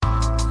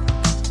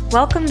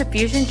Welcome to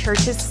Fusion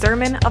Church's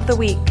Sermon of the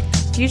Week.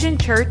 Fusion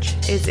Church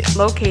is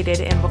located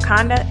in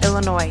Wauconda,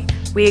 Illinois.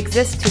 We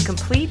exist to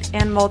complete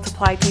and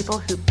multiply people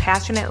who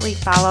passionately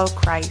follow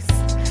Christ.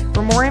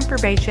 For more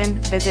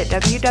information, visit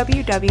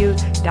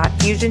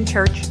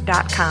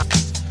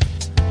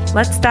www.fusionchurch.com.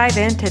 Let's dive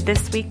into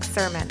this week's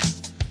sermon.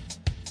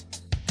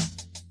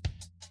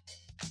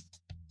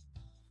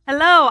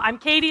 Hello, I'm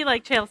Katie,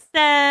 like Chael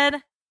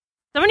said.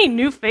 So many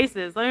new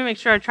faces. Let me make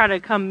sure I try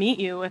to come meet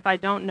you if I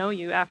don't know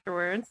you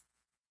afterwards.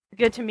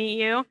 Good to meet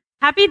you.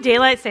 Happy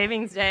Daylight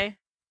Savings Day.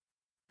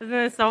 Isn't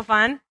this so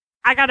fun?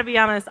 I gotta be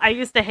honest, I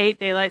used to hate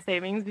daylight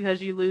savings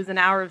because you lose an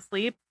hour of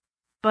sleep.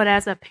 But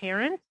as a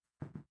parent,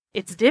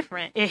 it's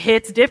different. It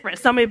hits different.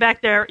 Somebody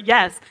back there,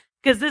 yes.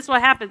 Because this is what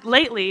happens.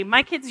 Lately,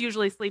 my kids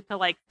usually sleep till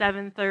like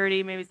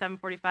 7:30, maybe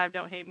 7:45.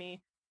 Don't hate me.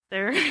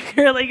 They're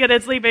really good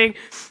at sleeping.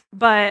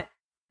 But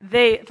for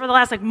the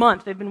last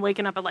month, they've been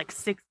waking up at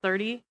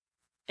 6:30.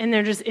 And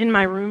they're just in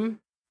my room.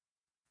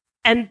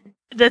 And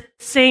the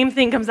same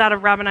thing comes out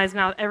of Rob and I's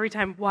mouth every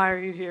time. Why are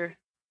you here?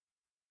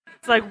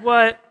 It's like,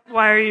 what?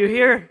 Why are you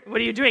here?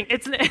 What are you doing?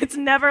 It's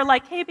never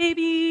like, hey,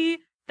 baby.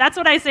 That's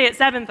what I say at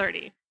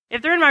 7:30.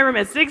 If they're in my room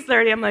at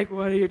 6:30, I'm like,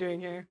 what are you doing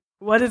here?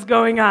 What is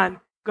going on?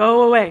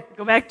 Go away.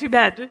 Go back to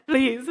bed,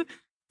 please.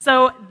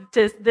 So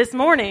this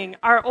morning,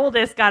 our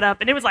oldest got up,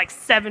 and it was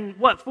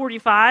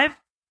 7:45?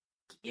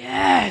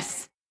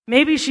 Yes.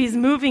 Maybe she's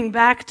moving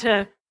back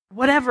to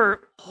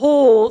whatever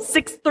hole,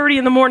 6:30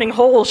 in the morning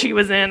hole she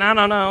was in. I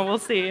don't know. We'll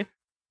see.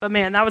 But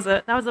man, that was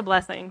a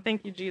blessing.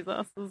 Thank you,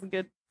 Jesus. It was a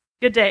good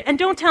day. And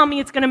don't tell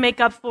me it's going to make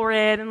up for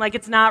it and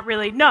it's not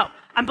really. No,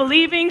 I'm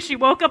believing she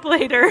woke up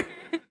later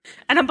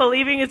and I'm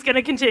believing it's going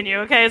to continue.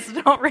 Okay,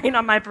 so don't rain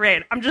on my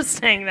parade. I'm just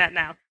saying that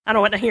now. I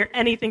don't want to hear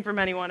anything from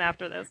anyone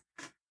after this.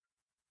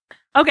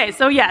 Okay,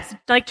 so yes,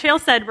 like Chael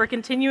said, we're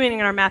continuing in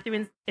our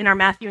Matthew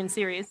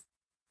series.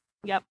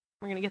 Yep,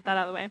 we're going to get that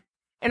out of the way.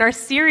 In our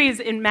series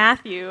in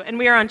Matthew, and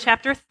we are on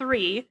chapter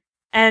 3,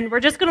 and we're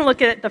just going to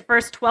look at the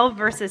first 12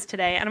 verses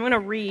today, and I'm going to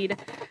read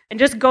and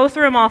just go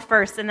through them all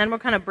first, and then we'll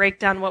kind of break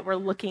down what we're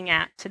looking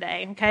at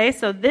today, okay?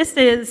 So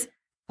this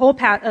whole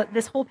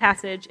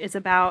passage is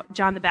about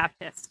John the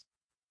Baptist.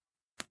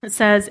 It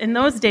says, "In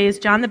those days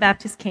John the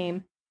Baptist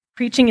came,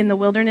 preaching in the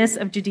wilderness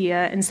of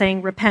Judea, and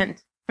saying,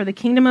 'Repent, for the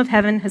kingdom of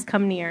heaven has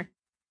come near.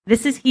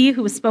 This is he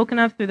who was spoken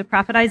of through the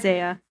prophet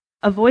Isaiah,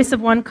 a voice of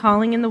one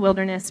calling in the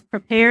wilderness,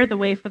 prepare the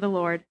way for the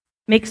Lord,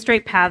 make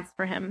straight paths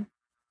for him.'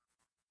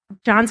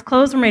 John's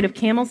clothes were made of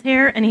camel's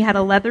hair, and he had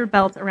a leather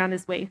belt around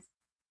his waist.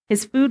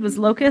 His food was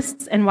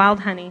locusts and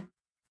wild honey.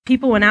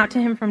 People went out to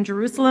him from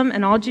Jerusalem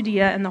and all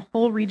Judea and the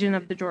whole region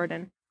of the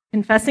Jordan.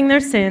 Confessing their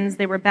sins,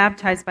 they were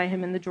baptized by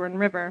him in the Jordan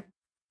River.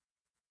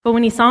 But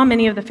when he saw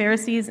many of the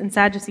Pharisees and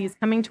Sadducees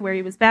coming to where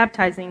he was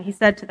baptizing, he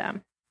said to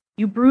them,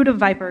 'You brood of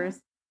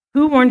vipers,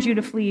 who warned you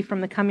to flee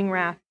from the coming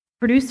wrath?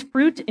 Produce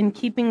fruit in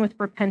keeping with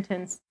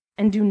repentance,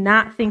 and do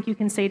not think you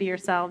can say to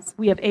yourselves,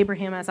 we have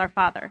Abraham as our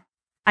father.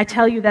 I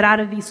tell you that out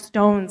of these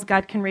stones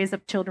God can raise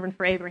up children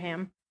for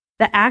Abraham.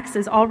 The axe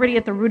is already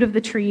at the root of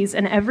the trees,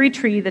 and every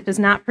tree that does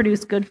not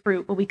produce good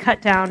fruit will be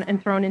cut down and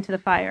thrown into the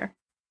fire.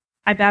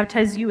 I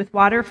baptize you with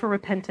water for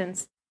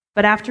repentance,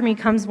 but after me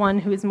comes one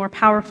who is more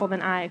powerful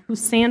than I,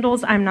 whose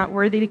sandals I am not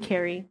worthy to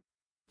carry.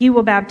 He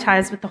will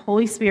baptize with the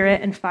Holy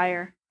Spirit and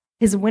fire.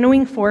 His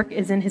winnowing fork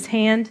is in his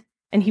hand,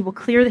 and he will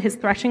clear his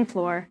threshing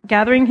floor,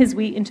 gathering his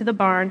wheat into the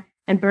barn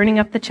and burning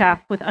up the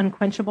chaff with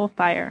unquenchable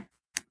fire.'"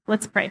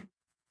 Let's pray.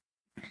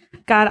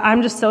 God,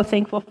 I'm just so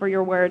thankful for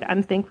your word.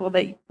 I'm thankful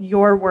that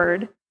your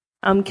word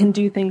can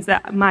do things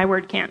that my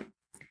word can't,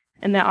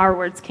 and that our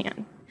words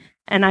can.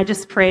 And I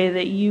just pray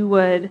that you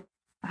would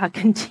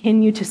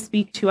continue to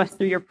speak to us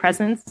through your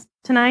presence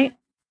tonight.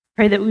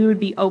 Pray that we would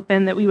be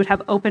open, that we would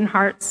have open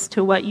hearts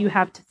to what you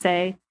have to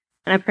say.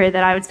 And I pray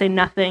that I would say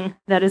nothing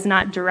that is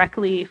not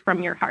directly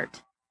from your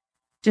heart.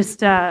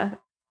 Just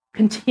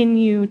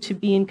continue to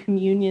be in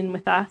communion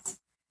with us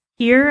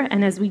here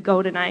and as we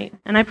go tonight.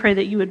 And I pray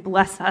that you would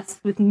bless us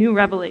with new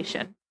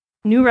revelation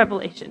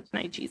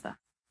tonight, Jesus.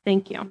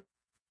 Thank you.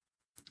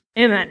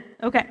 Amen.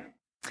 Okay.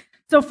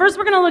 So first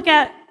we're going to look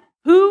at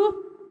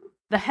who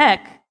the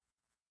heck,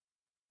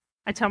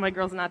 I tell my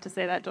girls not to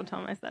say that, don't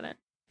tell them I said it,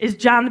 is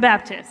John the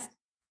Baptist.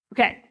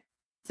 Okay.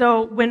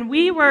 So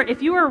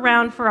if you were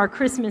around for our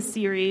Christmas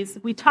series,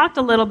 we talked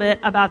a little bit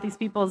about these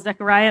people,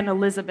 Zechariah and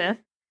Elizabeth.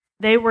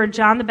 They were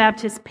John the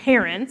Baptist's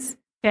parents,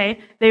 okay?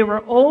 They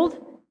were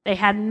old. They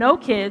had no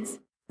kids.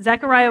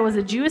 Zechariah was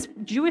a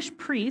Jewish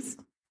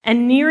priest,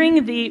 and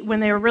when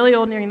they were really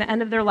old, nearing the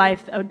end of their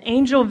life, an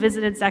angel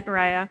visited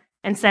Zechariah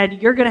and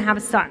said, "You're going to have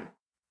a son."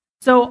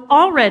 So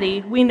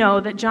already we know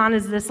that John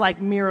is this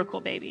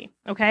miracle baby,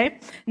 okay?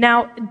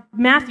 Now,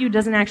 Matthew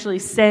doesn't actually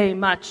say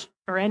much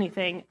or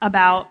anything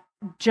about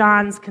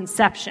John's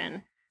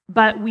conception.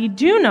 But we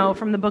do know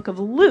from the book of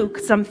Luke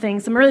some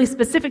really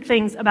specific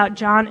things about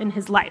John and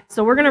his life.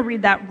 So we're going to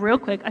read that real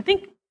quick. I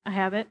think I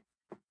have it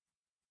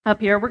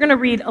up here. We're going to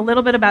read a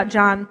little bit about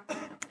John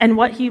and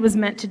what he was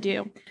meant to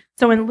do.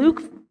 So in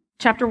Luke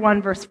chapter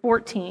 1, verse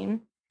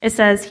 14, it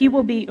says, he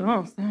will be,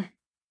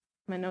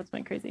 my notes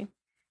went crazy.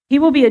 He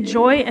will be a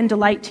joy and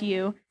delight to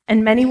you,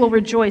 and many will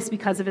rejoice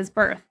because of his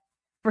birth.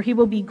 For he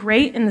will be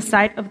great in the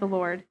sight of the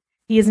Lord.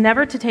 He is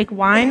never to take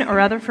wine or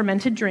other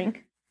fermented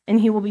drink,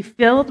 and he will be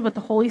filled with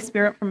the Holy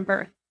Spirit from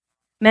birth.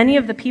 Many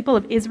of the people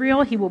of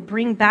Israel he will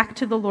bring back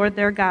to the Lord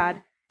their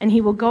God, and he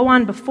will go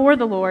on before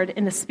the Lord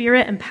in the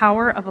spirit and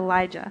power of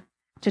Elijah,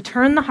 to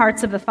turn the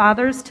hearts of the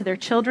fathers to their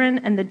children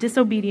and the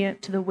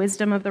disobedient to the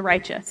wisdom of the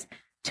righteous,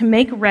 to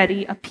make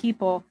ready a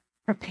people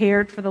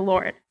prepared for the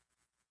Lord.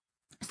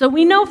 So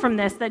we know from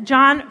this that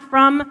John,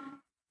 from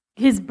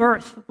his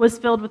birth, was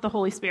filled with the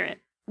Holy Spirit,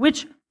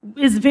 which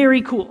is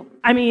very cool.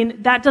 I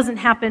mean, that doesn't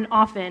happen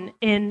often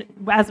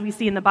as we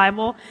see in the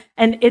Bible,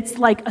 and it's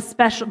like a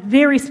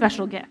very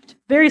special gift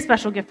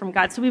from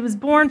God. So he was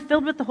born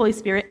filled with the Holy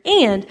Spirit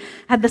and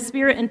had the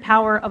spirit and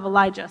power of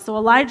Elijah. So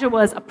Elijah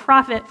was a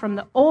prophet from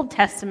the Old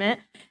Testament,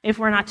 if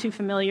we're not too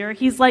familiar.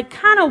 He's like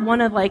kind of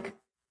one of like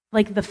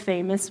the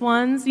famous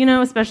ones,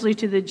 especially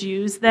to the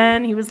Jews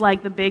then. He was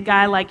like the big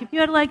guy, like if you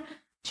had to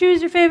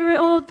choose your favorite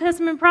Old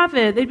Testament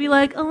prophet, they'd be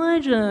like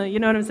Elijah, you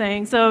know what I'm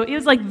saying? So he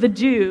was like the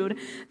dude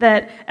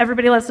that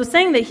everybody loves. So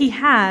saying that he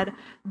had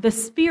the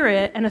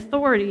spirit and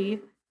authority,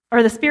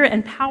 or the spirit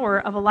and power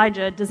of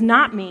Elijah, does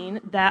not mean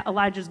that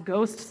Elijah's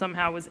ghost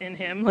somehow was in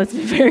him. Let's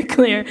be very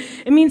clear.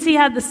 It means he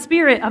had the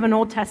spirit of an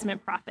Old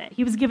Testament prophet.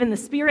 He was given the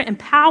spirit and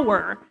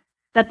power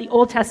that the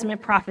Old Testament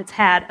prophets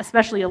had,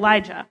 especially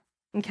Elijah,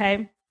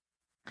 okay?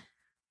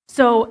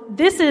 So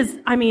this is,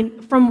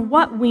 from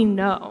what we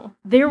know,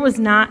 there was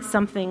not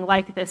something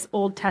like this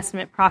Old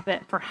Testament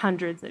prophet for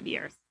hundreds of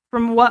years,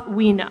 from what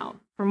we know,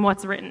 from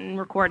what's written and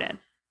recorded.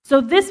 So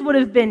this would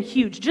have been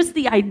huge. Just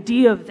the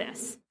idea of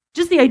this,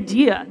 just the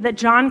idea that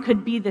John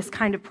could be this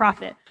kind of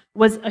prophet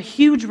was a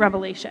huge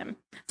revelation.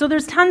 So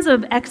there's tons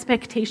of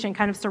expectation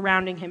kind of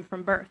surrounding him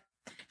from birth.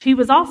 He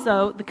was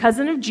also the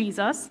cousin of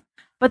Jesus,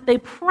 but they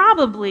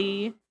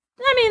probably,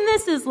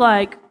 this is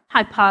like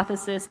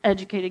hypothesis,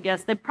 educated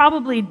guess, they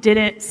probably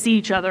didn't see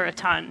each other a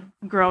ton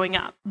growing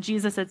up.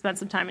 Jesus had spent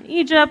some time in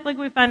Egypt, like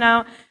we find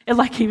out,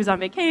 like he was on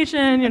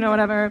vacation,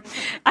 whatever.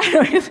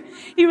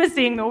 He was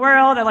seeing the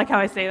world. I like how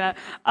I say that.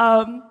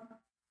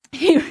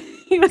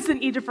 He was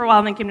in Egypt for a while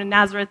and then came to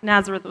Nazareth.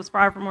 Nazareth was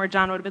far from where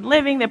John would have been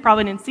living. They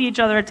probably didn't see each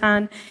other a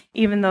ton,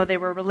 even though they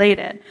were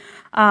related.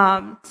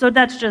 So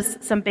that's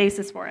just some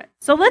basis for it.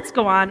 So let's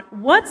go on.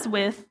 What's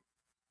with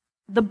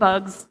the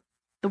bugs,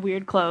 the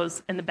weird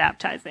clothes, and the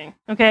baptizing,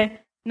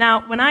 okay?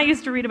 Now, when I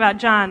used to read about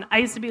John, I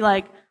used to be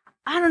like,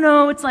 I don't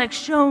know, it's like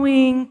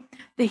showing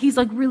that he's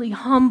like really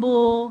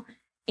humble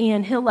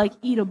and he'll like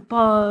eat a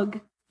bug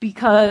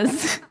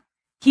because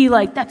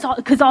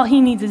because all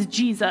he needs is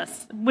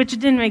Jesus, which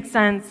didn't make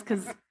sense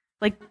because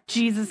like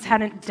Jesus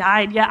hadn't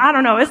died yet. I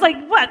don't know. It's like,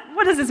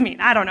 what does this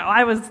mean? I don't know.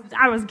 I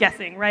was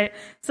guessing, right?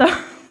 So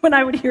when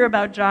I would hear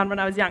about John when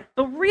I was young,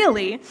 but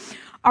really,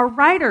 our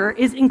writer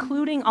is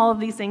including all of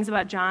these things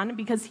about John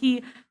because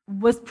he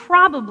was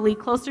probably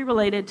closely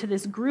related to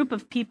this group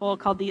of people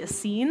called the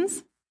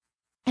Essenes.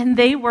 And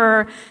they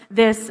were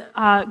this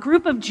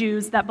group of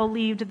Jews that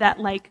believed that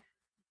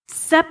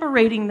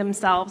separating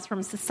themselves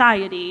from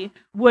society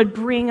would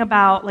bring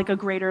about a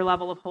greater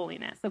level of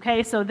holiness.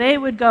 Okay, so they'd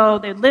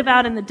live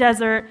out in the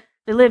desert,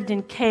 they lived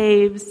in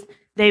caves,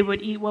 they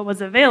would eat what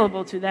was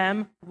available to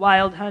them,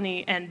 wild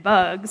honey and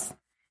bugs.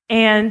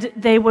 And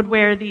they would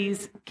wear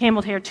these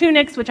camel hair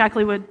tunics, which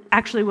actually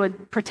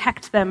would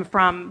protect them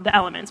from the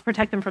elements,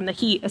 protect them from the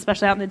heat,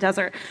 especially out in the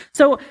desert.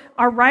 So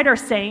our writer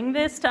saying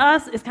this to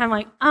us is kind of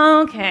like,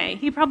 okay,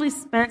 he probably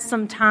spent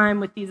some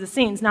time with these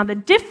Essenes. Now the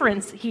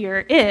difference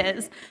here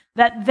is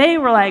that they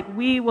were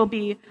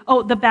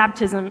the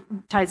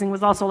baptizing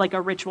was also like a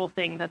ritual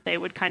thing that they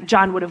would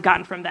John would have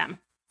gotten from them.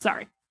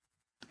 Sorry.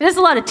 There's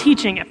a lot of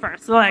teaching at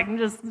first, so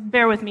just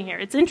bear with me here.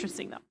 It's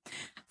interesting though.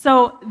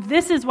 So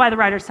this is why the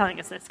writer's telling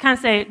us this. Kind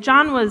of say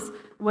John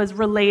was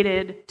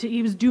related to,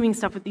 he was doing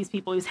stuff with these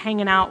people. He was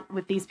hanging out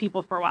with these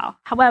people for a while.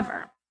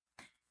 However,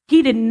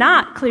 he did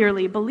not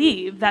clearly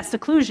believe that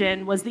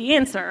seclusion was the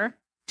answer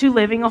to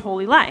living a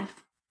holy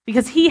life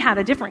because he had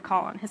a different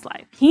call on his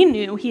life. He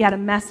knew he had a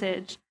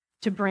message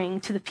to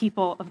bring to the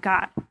people of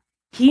God.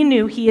 He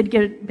knew he had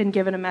been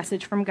given a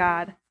message from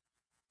God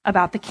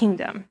about the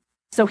kingdom.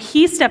 So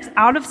he steps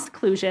out of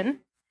seclusion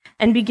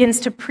and begins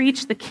to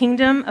preach the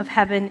kingdom of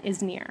heaven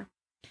is near.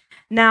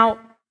 Now,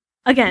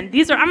 again,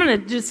 I'm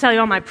going to just tell you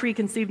all my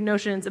preconceived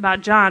notions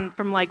about John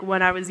from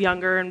when I was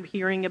younger and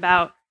hearing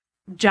about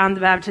John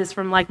the Baptist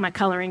from my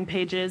coloring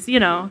pages,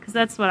 because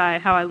that's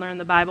how I learned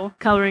the Bible,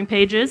 coloring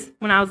pages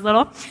when I was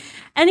little.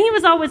 And he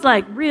was always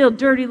real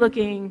dirty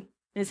looking.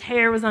 His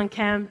hair was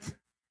unkempt.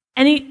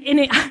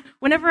 And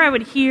whenever I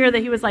would hear that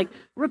he was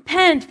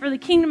repent for the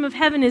kingdom of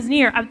heaven is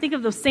near, I would think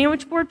of those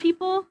sandwich board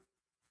people.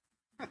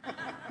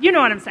 You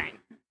know what I'm saying.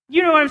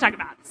 You know what I'm talking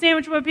about.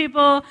 Sandwich board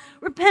people,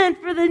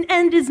 repent for the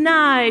end is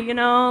nigh,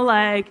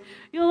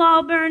 you'll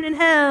all burn in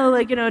hell,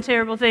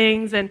 terrible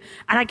things. And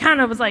I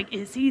kind of was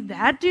is he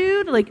that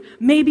dude?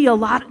 Maybe a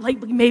lot,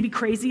 maybe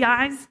crazy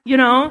eyes,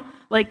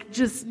 like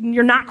just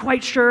you're not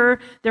quite sure.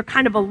 They're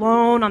kind of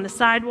alone on the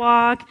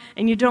sidewalk,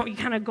 and you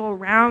kind of go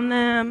around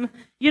them.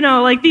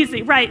 Like these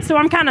things, right? So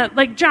I'm kind of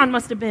like, John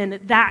must have been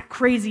that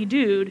crazy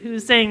dude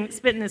who's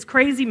spitting this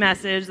crazy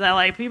message that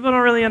like people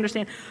don't really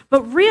understand.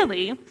 But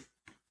really,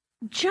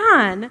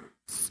 John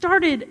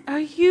started a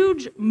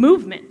huge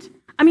movement.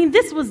 I mean,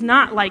 this was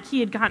not like he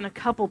had gotten a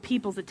couple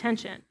people's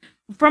attention.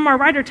 From our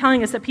writer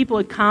telling us that people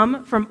had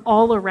come from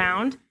all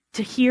around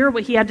to hear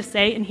what he had to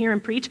say and hear him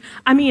preach.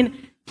 I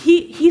mean,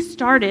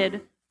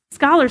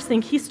 scholars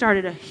think he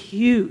started a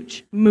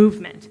huge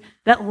movement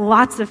that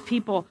lots of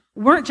people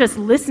weren't just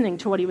listening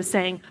to what he was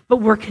saying, but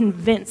were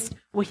convinced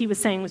what he was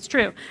saying was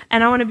true.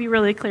 And I want to be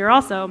really clear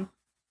also,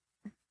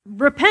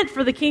 repent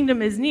for the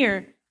kingdom is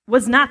near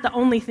was not the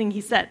only thing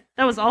he said.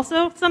 That was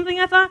also something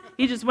I thought.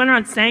 He just went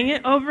around saying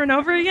it over and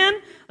over again,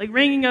 like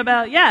ringing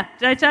about,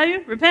 did I tell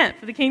you? Repent,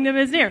 for the kingdom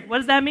is near. What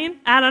does that mean?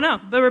 I don't know,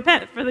 but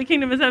repent, for the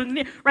kingdom is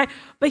near, right?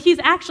 But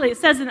it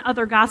says in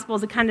other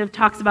Gospels, it kind of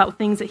talks about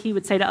things that he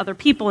would say to other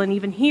people, and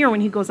even here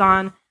when he goes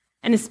on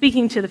and is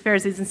speaking to the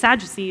Pharisees and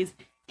Sadducees,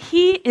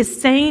 he is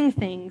saying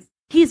things,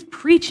 he's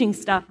preaching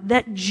stuff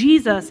that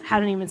Jesus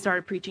hadn't even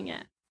started preaching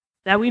yet,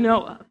 that we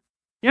know of.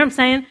 You know what I'm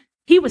saying?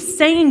 He was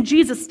saying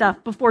Jesus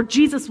stuff before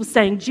Jesus was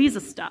saying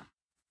Jesus stuff.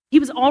 He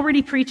was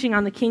already preaching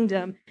on the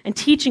kingdom and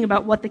teaching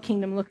about what the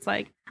kingdom looks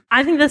like.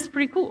 I think that's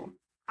pretty cool.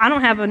 I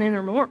don't have an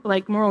inner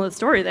moral of the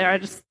story there. I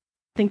just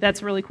think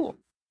that's really cool.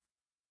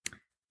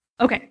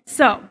 Okay,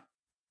 so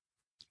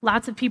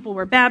lots of people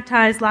were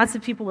baptized. Lots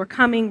of people were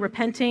coming,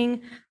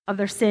 repenting of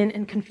their sin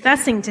and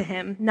confessing to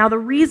him. Now, the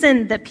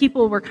reason that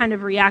people were kind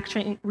of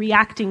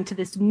reacting to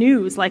this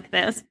news like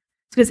this is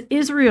because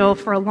Israel,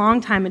 for a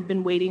long time, had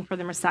been waiting for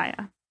the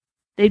Messiah.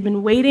 They'd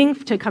been waiting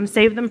to come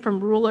save them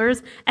from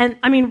rulers. And,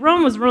 I mean,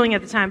 Rome was ruling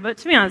at the time, but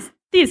to be honest,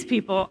 these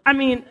people, I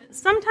mean,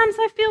 sometimes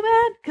I feel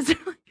bad because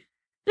they're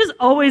just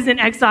always in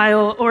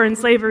exile or in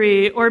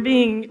slavery or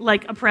being,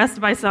 like,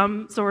 oppressed by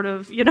some sort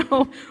of,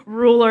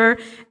 ruler.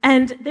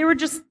 And they were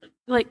just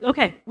like,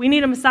 okay, we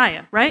need a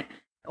Messiah, right?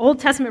 Old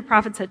Testament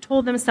prophets had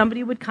told them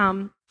somebody would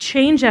come,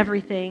 change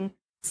everything,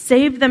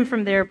 save them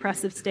from their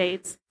oppressive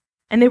states,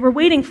 and they were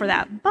waiting for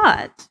that.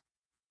 But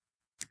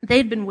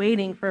they'd been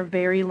waiting for a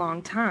very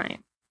long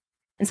time.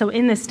 And so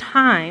in this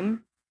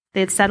time,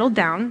 they had settled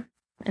down,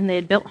 and they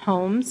had built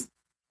homes,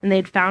 and they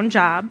had found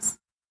jobs,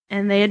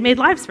 and they had made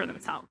lives for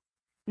themselves.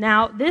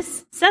 Now,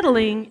 this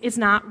settling is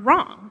not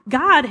wrong.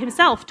 God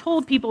himself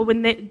told people,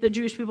 the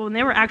Jewish people, when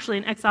they were actually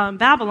in exile in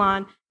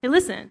Babylon, hey,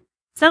 listen,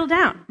 settle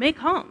down, make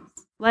homes.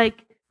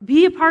 Like,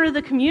 be a part of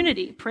the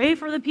community. Pray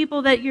for the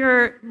people that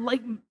you're,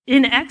 like,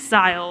 in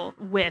exile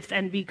with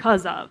and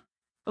because of.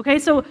 Okay,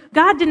 so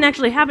God didn't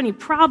actually have any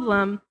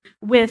problem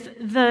with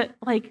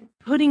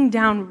putting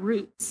down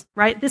roots,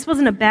 right? This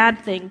wasn't a bad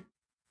thing.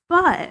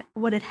 But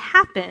what had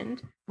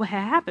happened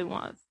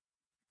was,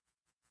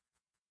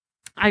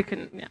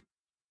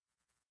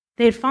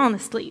 they had fallen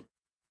asleep.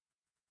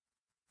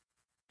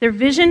 Their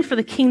vision for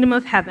the kingdom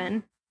of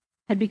heaven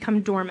had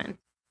become dormant.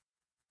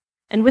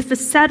 And with the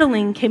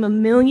settling came a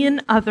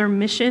million other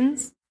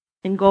missions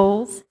and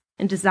goals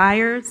and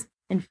desires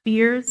and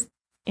fears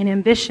and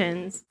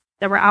ambitions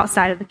that were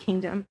outside of the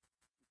kingdom.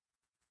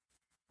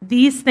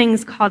 These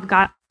things caused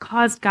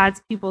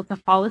God's people to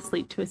fall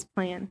asleep to his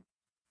plan.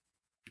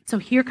 So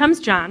here comes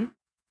John,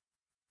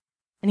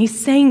 and he's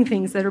saying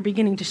things that are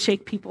beginning to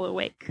shake people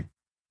awake.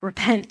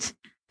 Repent.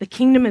 The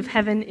kingdom of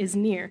heaven is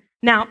near.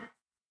 Now,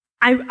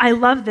 I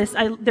love this.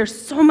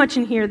 There's so much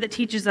in here that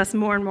teaches us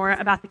more and more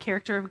about the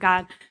character of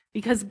God,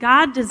 because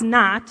God does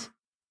not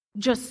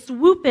just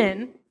swoop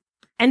in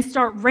and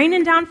start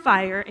raining down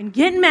fire and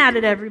getting mad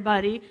at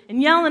everybody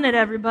and yelling at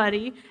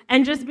everybody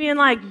and just being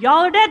like,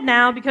 y'all are dead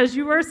now because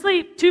you were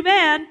asleep. Too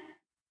bad.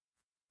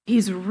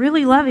 He's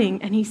really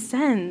loving, and he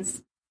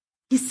sends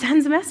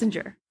a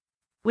messenger.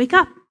 Wake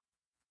up.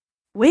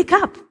 Wake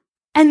up.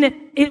 And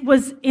it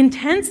was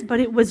intense, but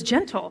it was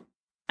gentle.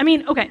 I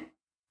mean, okay,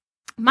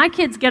 my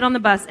kids get on the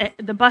bus.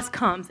 The bus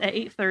comes at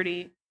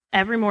 8:30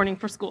 every morning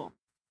for school.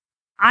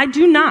 I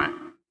do not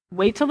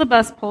wait till the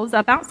bus pulls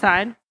up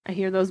outside. I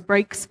hear those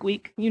brakes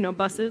squeak,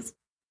 buses.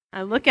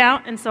 I look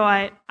out, and so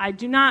I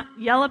do not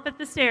yell up at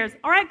the stairs,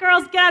 all right,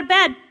 girls, get out of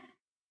bed.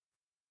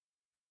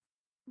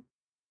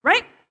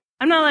 Right?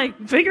 I'm not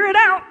like, figure it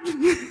out.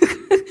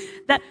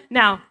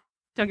 Now,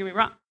 don't get me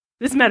wrong.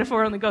 This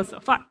metaphor only goes so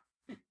far.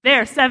 They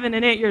are 7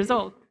 and 8 years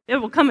old. There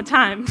will come a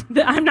time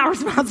that I'm not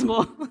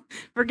responsible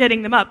for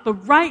getting them up.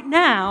 But right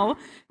now,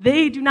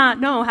 they do not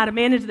know how to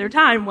manage their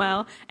time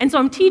well. And so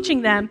I'm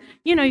teaching them,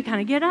 you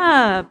kind of get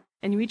up,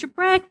 and you eat your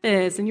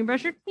breakfast, and you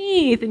brush your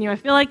teeth, and I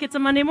feel like it's a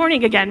Monday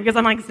morning again because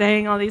I'm like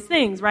saying all these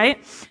things,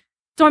 right?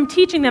 So I'm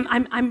teaching them,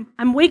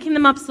 I'm waking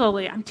them up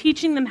slowly. I'm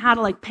teaching them how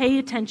to pay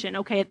attention.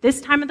 Okay, at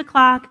this time of the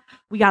clock,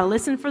 we got to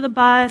listen for the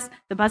bus.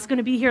 The bus is going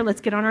to be here.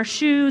 Let's get on our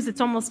shoes.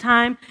 It's almost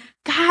time.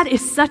 God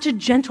is such a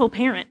gentle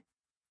parent.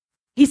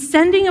 He's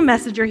sending a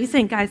messenger. He's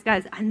saying, guys,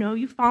 I know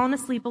you've fallen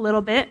asleep a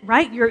little bit,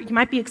 right? You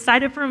might be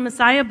excited for a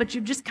Messiah, but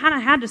you've just kind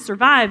of had to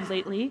survive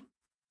lately.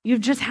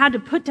 You've just had to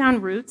put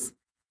down roots.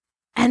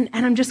 And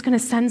I'm just going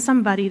to send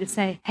somebody to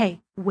say,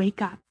 hey,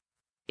 wake up.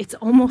 It's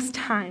almost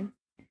time.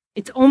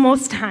 It's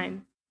almost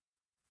time.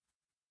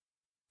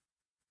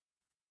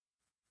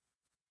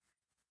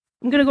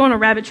 I'm going to go on a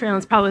rabbit trail, and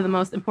it's probably the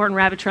most important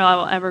rabbit trail I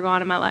will ever go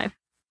on in my life.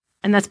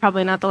 And that's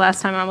probably not the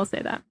last time I will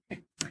say that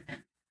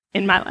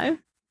in my life.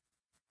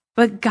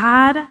 But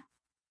God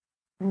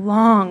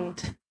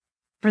longed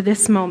for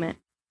this moment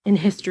in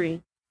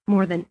history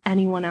more than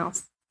anyone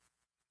else.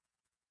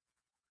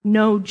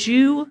 No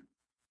Jew,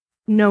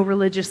 no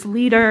religious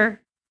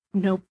leader,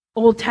 no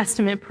Old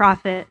Testament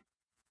prophet,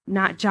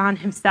 not John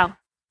himself,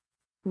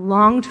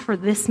 longed for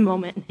this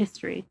moment in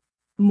history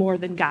more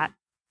than God.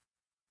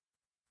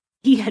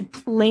 He had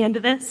planned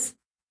this.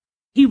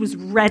 He was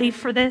ready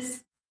for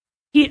this.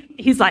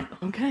 He's like,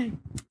 okay,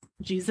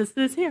 Jesus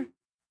is here.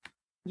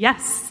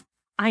 Yes,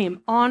 I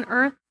am on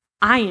earth.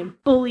 I am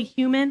fully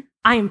human.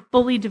 I am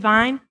fully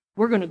divine.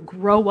 We're going to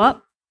grow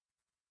up.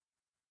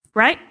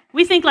 Right?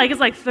 We think like it's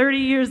like 30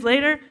 years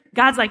later.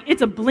 God's like,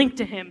 it's a blink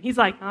to him. He's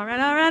like, all right,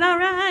 all right, all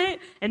right.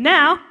 And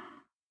now,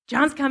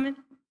 John's coming.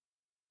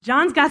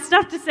 John's got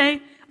stuff to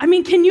say. I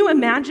mean, can you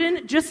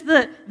imagine just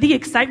the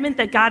excitement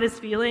that God is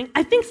feeling?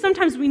 I think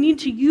sometimes we need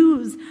to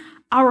use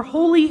our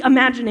holy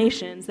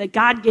imaginations that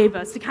God gave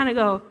us to kind of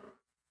go,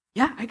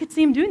 yeah, I could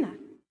see him doing that.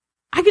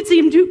 I could see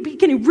him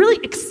getting really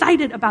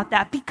excited about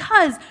that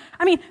because,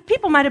 I mean,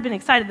 people might have been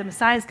excited the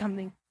Messiah is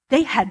coming.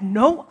 They had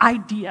no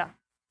idea.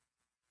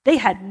 They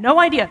had no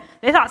idea.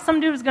 They thought some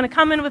dude was going to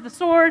come in with a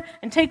sword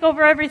and take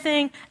over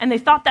everything, and they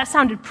thought that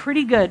sounded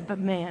pretty good, but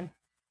man,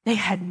 they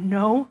had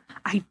no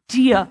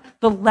idea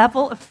the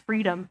level of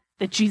freedom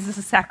that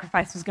Jesus'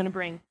 sacrifice was going to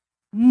bring.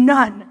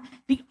 None.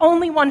 The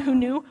only one who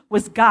knew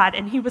was God,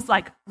 and he was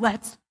like,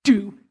 let's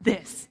do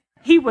this.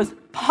 He was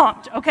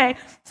pumped, okay?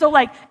 So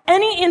like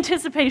any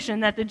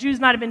anticipation that the Jews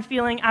might have been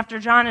feeling after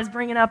John is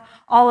bringing up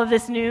all of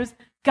this news,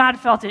 God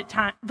felt it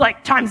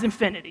times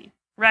infinity,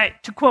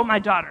 right? To quote my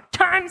daughter,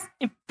 times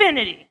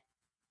infinity.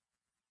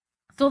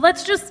 So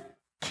let's just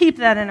keep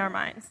that in our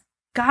minds.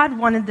 God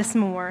wanted this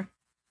more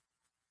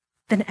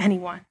than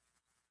anyone.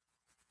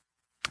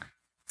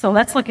 So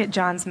let's look at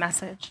John's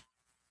message.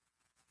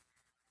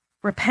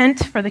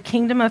 Repent, for the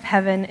kingdom of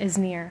heaven is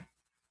near.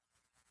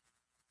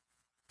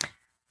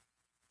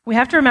 We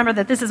have to remember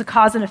that this is a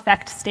cause and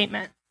effect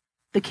statement.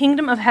 The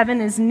kingdom of heaven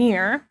is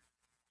near.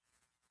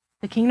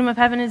 The kingdom of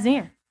heaven is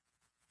near.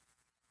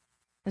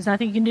 There's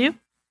nothing you can do.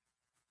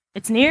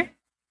 It's near.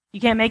 You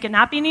can't make it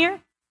not be near.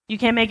 You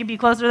can't make it be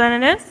closer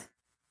than it is.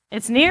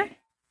 It's near.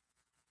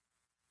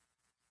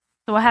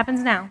 So what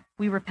happens now?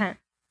 We repent.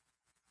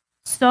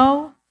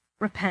 So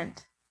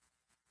repent.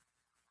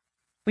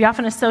 We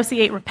often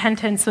associate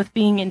repentance with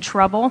being in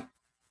trouble,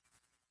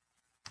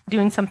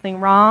 doing something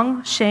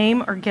wrong,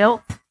 shame, or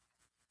guilt.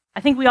 I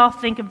think we all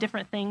think of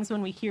different things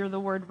when we hear the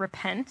word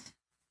repent.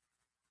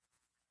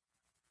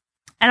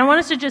 And I want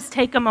us to just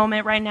take a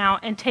moment right now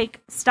and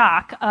take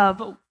stock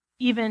of,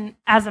 even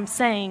as I'm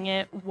saying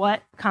it,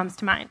 what comes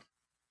to mind.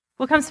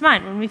 What comes to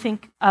mind when we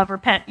think of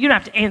repent? You don't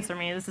have to answer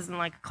me. This isn't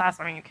like a class.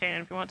 I mean, you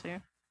can if you want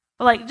to.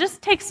 But like,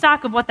 just take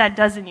stock of what that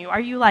does in you.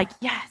 Are you like,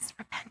 yes,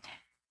 repentance?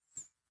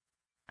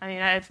 I mean,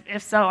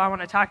 if so, I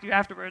want to talk to you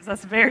afterwards.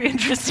 That's a very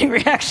interesting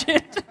reaction.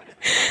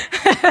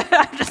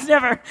 I've just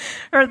never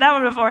heard that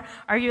one before.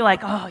 Are you like,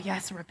 oh,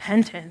 yes,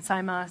 repentance,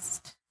 I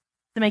must? Does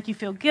it make you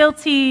feel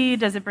guilty?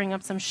 Does it bring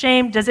up some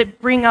shame? Does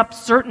it bring up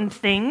certain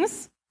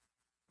things?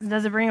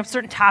 Does it bring up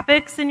certain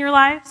topics in your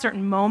life,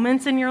 certain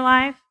moments in your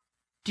life?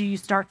 Do you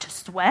start to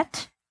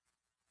sweat?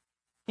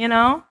 You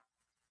know?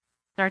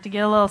 Start to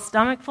get a little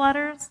stomach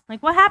flutters?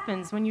 Like, what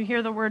happens when you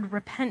hear the word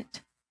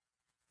repent?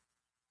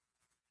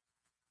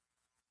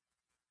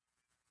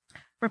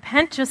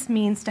 Repent just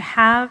means to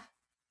have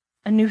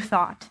a new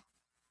thought,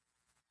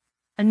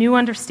 a new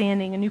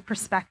understanding, a new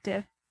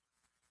perspective.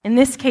 In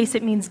this case,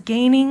 it means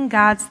gaining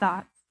God's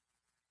thoughts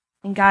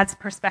and God's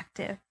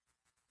perspective.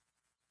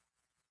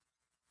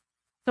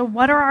 So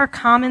what are our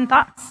common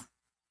thoughts?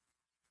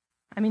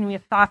 I mean, we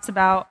have thoughts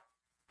about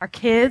our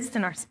kids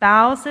and our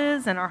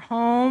spouses and our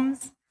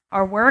homes,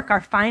 our work,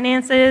 our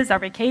finances, our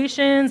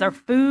vacations, our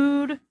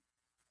food.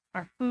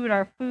 I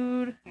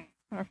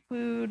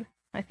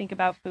think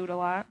about food a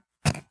lot.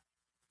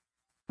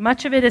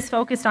 Much of it is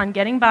focused on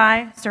getting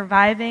by,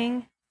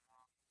 surviving,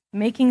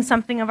 making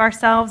something of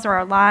ourselves or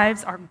our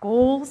lives, our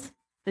goals,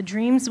 the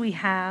dreams we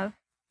have.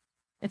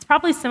 It's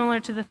probably similar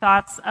to the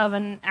thoughts of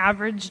an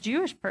average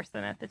Jewish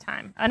person at the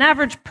time, an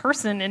average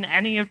person in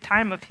any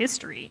time of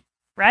history,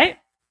 right?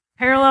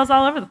 Parallels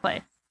all over the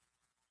place.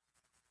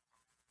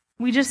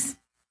 We just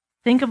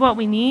think of what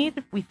we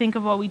need, we think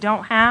of what we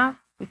don't have,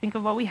 we think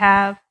of what we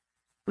have,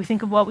 we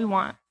think of what we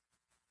want.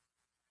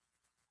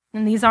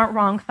 And these aren't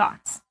wrong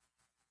thoughts.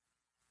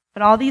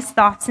 But all these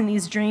thoughts and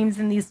these dreams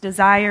and these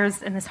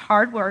desires and this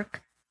hard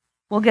work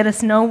will get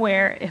us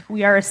nowhere if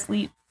we are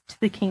asleep to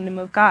the kingdom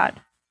of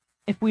God,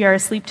 if we are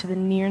asleep to the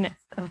nearness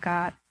of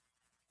God.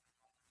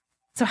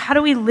 So how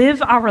do we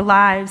live our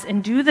lives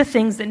and do the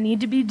things that need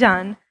to be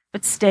done,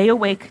 but stay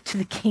awake to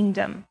the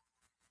kingdom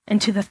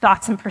and to the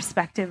thoughts and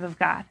perspective of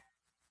God?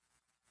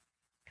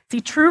 See,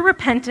 true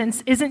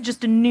repentance isn't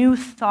just a new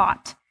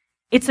thought.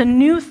 It's a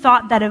new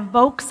thought that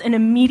evokes an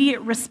immediate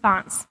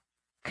response,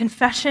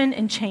 confession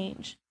and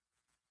change.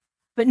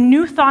 But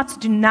new thoughts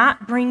do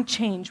not bring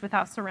change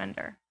without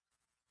surrender.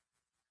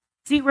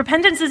 See,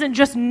 repentance isn't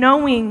just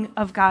knowing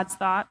of God's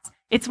thoughts.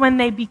 It's when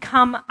they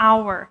become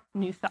our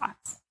new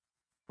thoughts,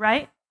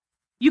 right?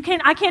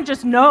 I can't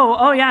just know,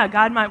 oh yeah,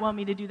 God might want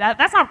me to do that.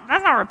 That's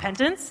not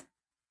repentance.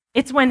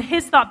 It's when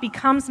his thought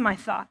becomes my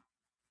thought.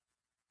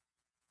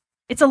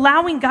 It's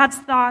allowing God's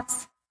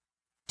thoughts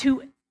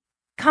to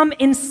come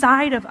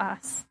inside of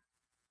us.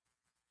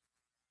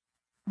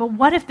 But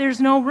what if there's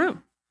no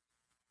room?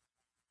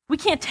 We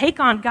can't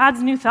take on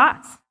God's new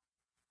thoughts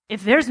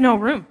if there's no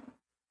room,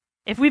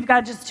 if we've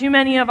got just too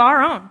many of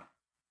our own.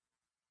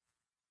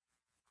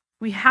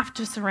 We have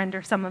to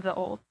surrender some of the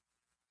old.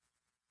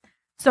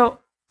 So,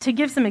 to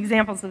give some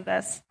examples of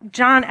this,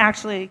 John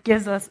actually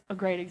gives us a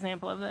great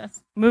example of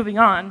this. Moving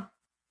on.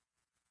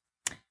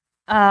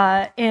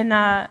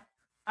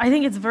 I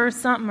think it's verse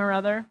something or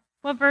other.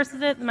 What verse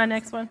is it? My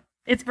next one.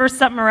 It's verse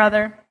something or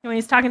other. When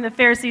he's talking to the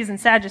Pharisees and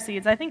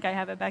Sadducees, I think I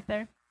have it back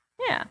there.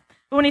 Yeah.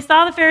 But when he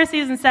saw the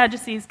Pharisees and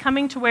Sadducees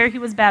coming to where he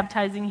was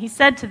baptizing, he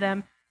said to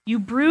them, "You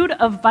brood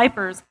of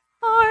vipers,"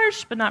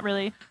 harsh, but not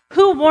really,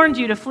 "who warned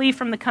you to flee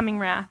from the coming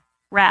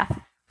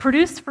wrath?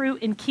 Produce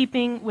fruit in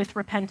keeping with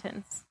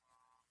repentance.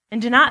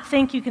 And do not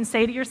think you can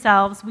say to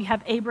yourselves, 'We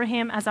have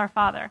Abraham as our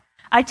father.'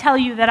 I tell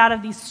you that out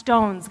of these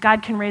stones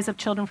God can raise up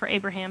children for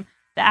Abraham.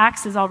 The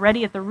axe is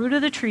already at the root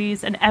of the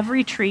trees, and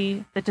every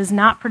tree that does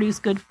not produce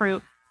good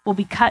fruit will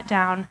be cut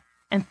down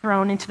and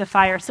thrown into the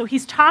fire." So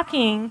he's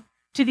talking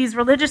to these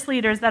religious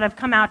leaders that have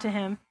come out to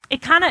him.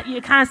 It kind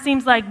of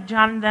seems like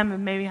John and them have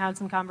maybe had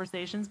some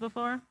conversations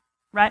before,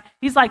 right?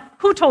 He's like,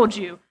 "Who told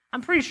you?"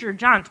 I'm pretty sure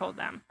John told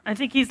them. I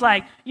think he's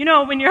like,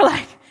 when you're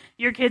like,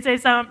 your kids do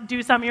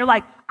something, you're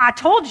like, "I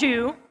told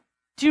you,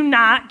 do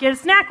not get a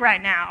snack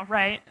right now,"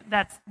 right?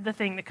 That's the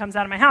thing that comes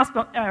out of my house,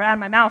 or out of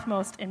my mouth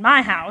most in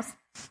my house.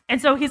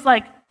 And so he's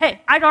like,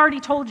 "Hey, I'd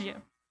already told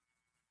you."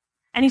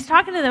 And he's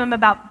talking to them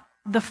about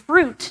the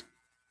fruit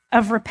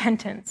of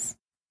repentance.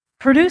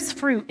 Produce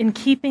fruit in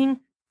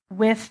keeping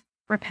with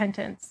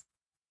repentance.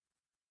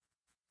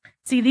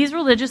 See, these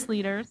religious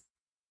leaders,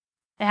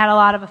 they had a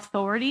lot of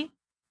authority,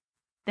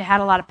 they had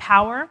a lot of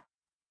power,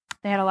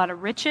 they had a lot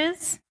of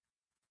riches,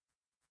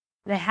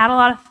 they had a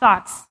lot of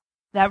thoughts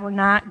that were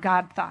not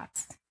God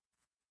thoughts.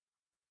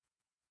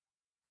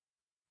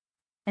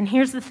 And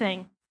here's the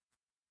thing.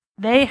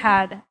 They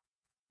had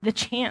the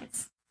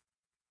chance.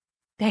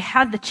 They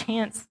had the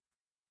chance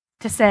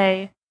to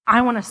say,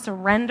 "I want to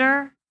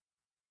surrender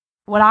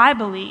what I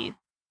believe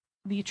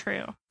be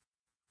true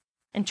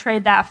and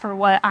trade that for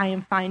what I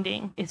am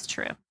finding is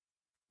true.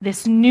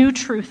 This new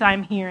truth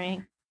I'm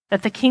hearing,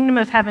 that the kingdom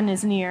of heaven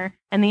is near,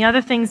 and the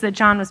other things that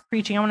John was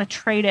preaching, I want to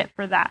trade it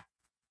for that."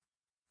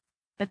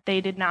 But they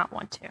did not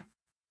want to.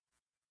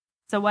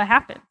 So what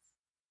happens?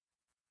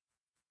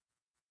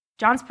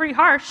 John's pretty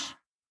harsh,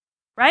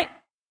 right?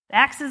 The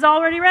axe is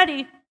already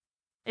ready.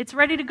 It's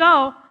ready to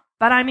go.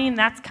 But I mean,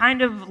 that's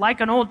kind of like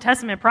an Old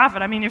Testament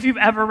prophet. I mean, if you've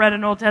ever read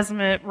an Old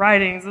Testament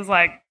writings, it's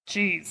like,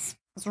 geez,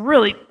 it's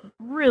really,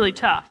 really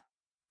tough.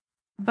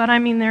 But I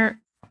mean, there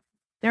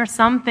are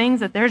some things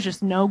that there's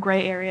just no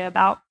gray area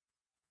about.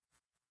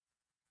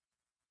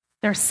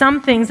 There are some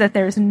things that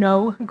there's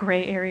no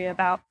gray area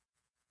about.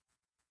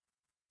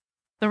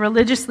 The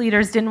religious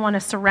leaders didn't want to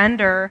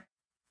surrender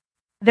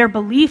their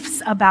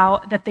beliefs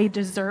about that they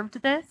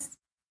deserved this,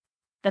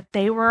 that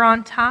they were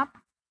on top,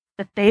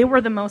 that they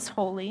were the most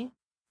holy.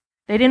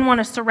 They didn't want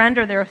to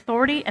surrender their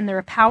authority and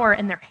their power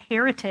and their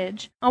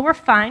heritage. "Oh, we're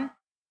fine.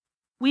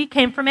 We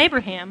came from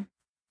Abraham.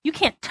 You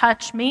can't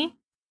touch me.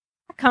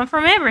 I come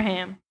from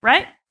Abraham,"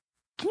 right?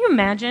 Can you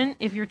imagine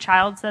if your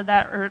child said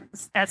that or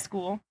at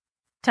school,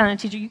 telling a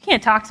teacher, "You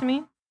can't talk to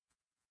me.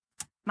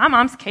 My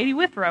mom's Katie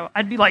Withrow."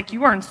 I'd be like,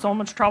 "You are in so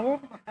much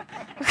trouble.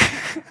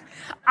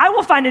 I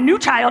will find a new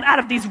child out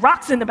of these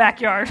rocks in the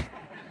backyard.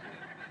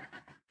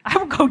 I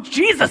will go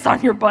Jesus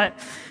on your butt."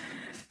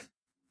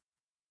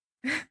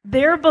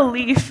 Their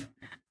belief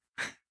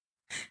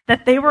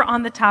that they were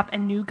on the top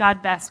and knew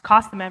God best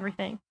cost them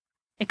everything.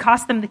 It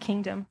cost them the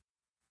kingdom.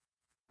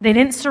 They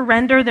didn't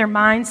surrender their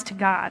minds to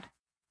God,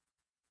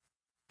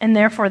 and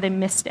therefore they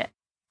missed it.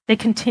 They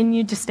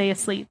continued to stay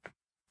asleep.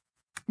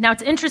 Now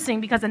it's interesting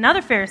because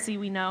another Pharisee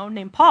we know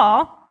named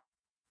Paul,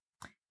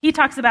 he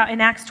talks about in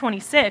Acts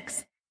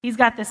 26, he's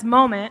got this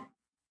moment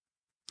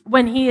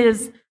when he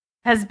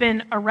has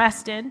been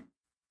arrested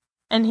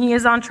and he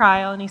is on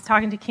trial and he's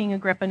talking to King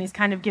Agrippa and he's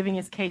kind of giving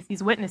his case.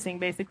 He's witnessing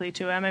basically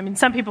to him. I mean,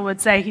 some people would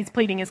say he's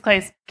pleading his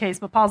case,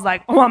 but Paul's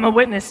like, "Oh, I'm a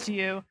witness to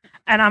you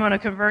and I'm going to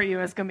convert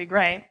you. It's going to be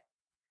great."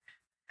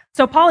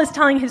 So Paul is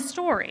telling his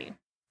story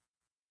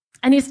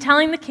and he's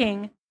telling the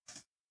king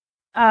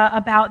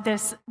about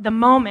the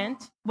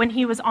moment when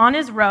he was on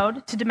his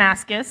road to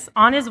Damascus,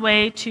 on his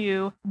way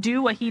to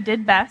do what he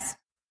did best,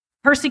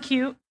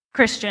 persecute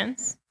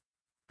Christians,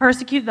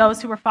 persecute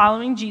those who were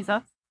following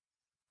Jesus.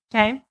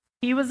 Okay?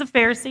 He was a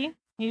Pharisee.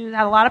 He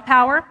had a lot of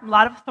power, a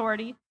lot of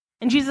authority.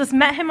 And Jesus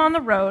met him on the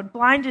road,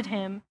 blinded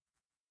him,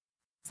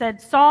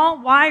 said,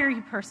 "Saul, why are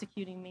you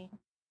persecuting me?"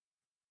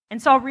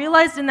 And Saul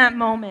realized in that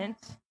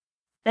moment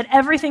that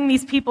everything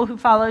these people who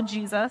followed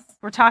Jesus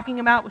were talking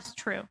about was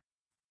true.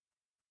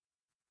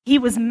 He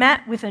was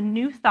met with a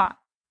new thought.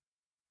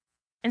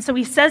 And so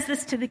he says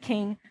this to the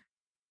king,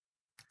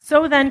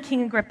 "So then,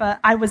 King Agrippa,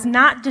 I was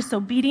not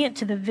disobedient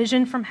to the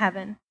vision from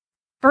heaven.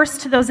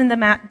 First to those in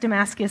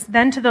Damascus,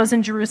 then to those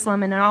in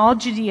Jerusalem and in all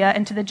Judea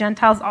and to the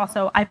Gentiles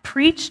also. I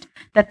preached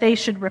that they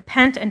should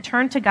repent and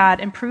turn to God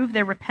and prove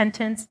their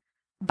repentance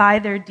by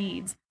their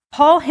deeds."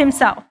 Paul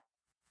himself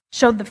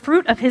showed the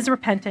fruit of his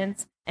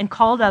repentance and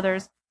called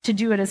others to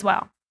do it as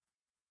well.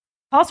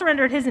 Paul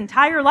surrendered his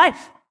entire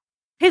life,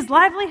 his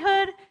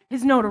livelihood,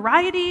 his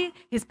notoriety,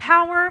 his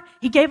power.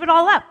 He gave it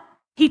all up.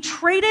 He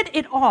traded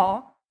it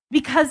all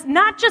because,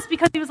 not just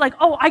because he was like,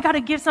 oh, I got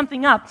to give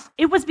something up.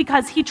 It was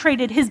because he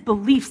traded his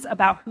beliefs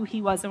about who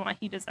he was and what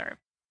he deserved.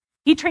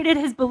 He traded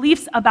his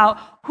beliefs about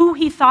who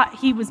he thought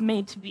he was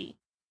made to be.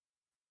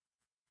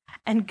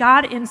 And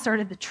God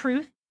inserted the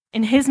truth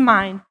in his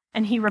mind,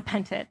 and he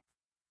repented.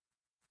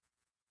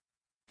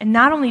 And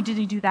not only did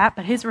he do that,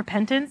 but his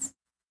repentance,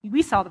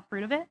 we saw the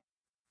fruit of it.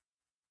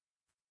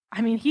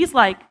 I mean, he's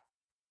like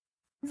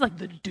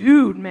the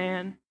dude,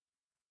 man.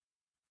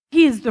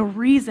 He is the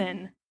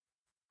reason.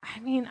 I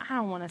mean, I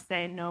don't want to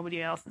say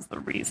nobody else is the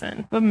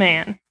reason, but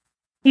man,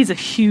 he's a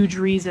huge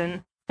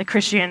reason that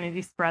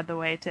Christianity spread the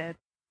way it did.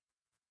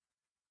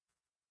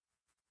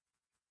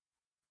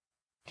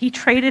 He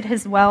traded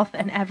his wealth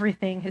and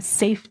everything, his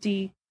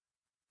safety,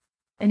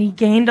 and he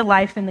gained a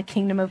life in the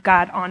kingdom of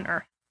God on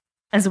earth,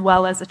 as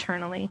well as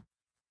eternally.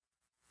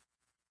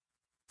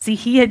 See,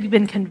 he had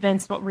been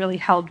convinced what really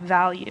held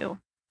value.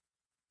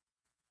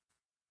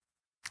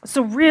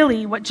 So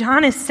really, what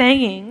John is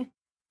saying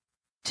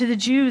to the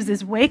Jews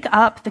is, wake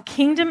up, the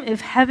kingdom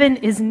of heaven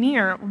is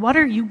near. What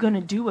are you going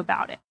to do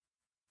about it?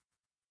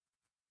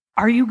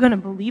 Are you going to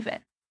believe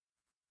it?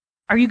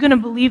 Are you going to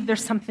believe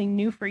there's something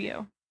new for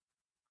you?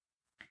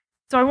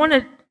 So I want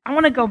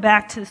to go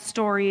back to the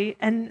story,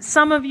 and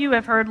some of you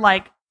have heard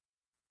like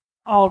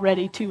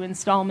already 2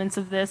 installments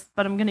of this,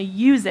 but I'm going to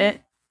use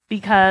it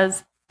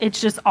because it's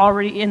just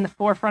already in the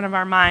forefront of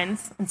our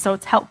minds, and so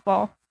it's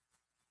helpful.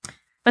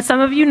 But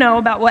some of you know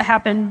about what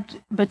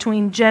happened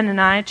between Jen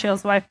and I,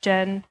 Chael's wife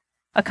Jen,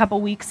 a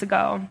couple weeks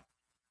ago.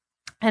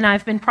 And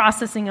I've been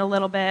processing a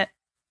little bit,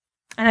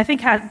 and I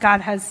think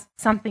God has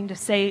something to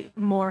say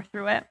more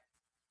through it.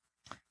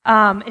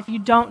 If you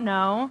don't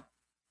know,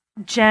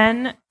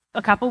 Jen,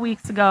 a couple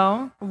weeks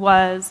ago,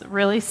 was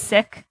really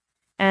sick,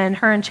 and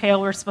her and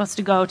Chael were supposed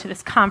to go to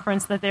this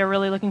conference that they were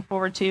really looking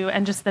forward to,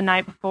 and just the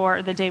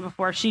day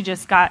before, she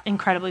just got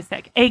incredibly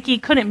sick. Achy,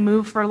 couldn't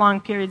move for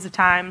long periods of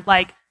time,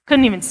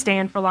 couldn't even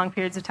stand for long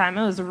periods of time.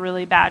 It was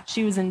really bad.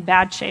 She was in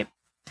bad shape,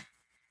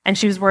 and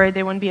she was worried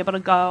they wouldn't be able to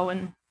go.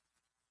 And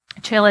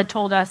Chael had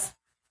told us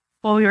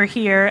while we were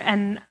here,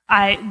 and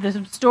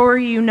the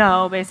story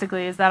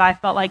basically is that I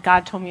felt like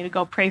God told me to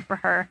go pray for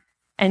her,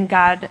 and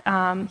God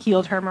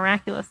healed her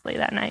miraculously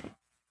that night.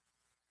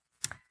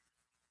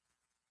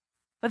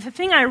 But the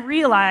thing I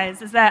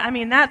realized is that,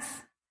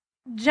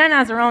 Jen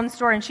has her own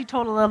story, and she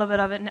told a little bit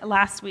of it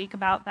last week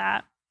about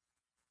that.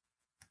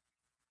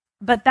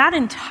 But that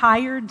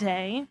entire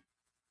day,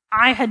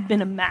 I had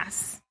been a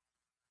mess.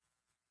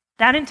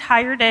 That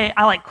entire day,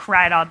 I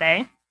cried all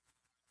day.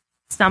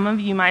 Some of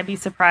you might be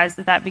surprised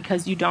at that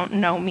because you don't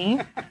know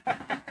me.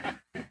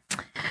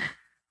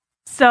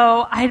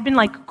 So I had been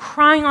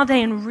crying all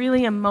day and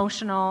really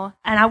emotional,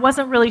 and I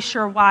wasn't really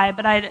sure why,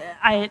 but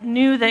I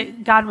knew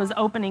that God was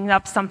opening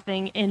up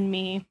something in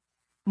me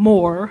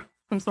more,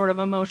 some sort of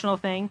emotional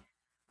thing.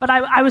 But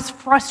I was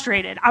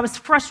frustrated. I was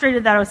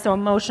frustrated that I was so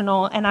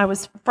emotional, and I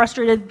was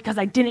frustrated because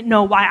I didn't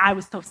know why I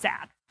was so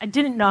sad. I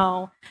didn't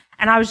know,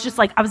 and I was just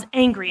I was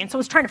angry, and so I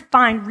was trying to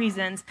find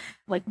reasons,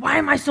 why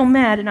am I so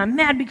mad? And I'm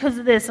mad because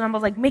of this, and I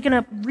was making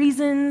up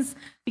reasons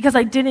because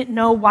I didn't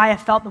know why I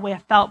felt the way I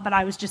felt, but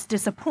I was just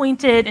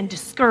disappointed and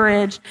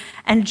discouraged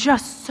and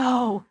just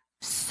so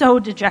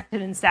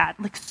dejected and sad,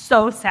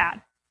 so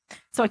sad.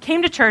 So I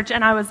came to church,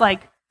 and I was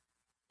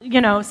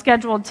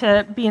scheduled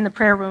to be in the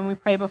prayer room. We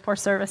pray before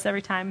service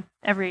every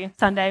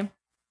Sunday.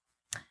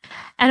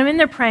 And I'm in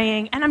there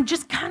praying, and I'm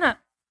just kind of,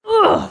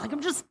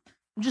 I'm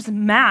just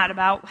mad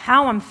about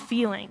how I'm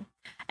feeling.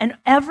 And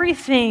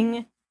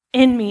everything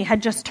in me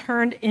had just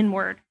turned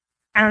inward.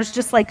 And I was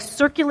just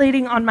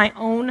circulating on my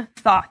own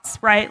thoughts,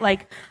 right?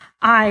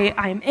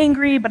 I'm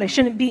angry, but I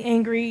shouldn't be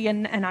angry,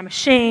 and I'm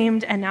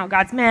ashamed, and now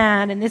God's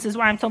mad, and this is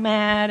why I'm so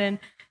mad, and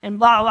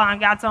blah, blah,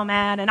 and God's so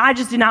mad. And I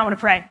just did not want to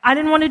pray. I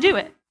didn't want to do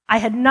it. I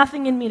had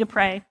nothing in me to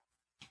pray.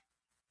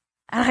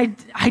 And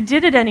I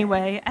did it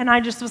anyway, and I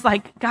just was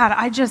God,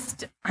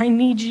 I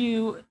need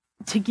you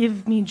to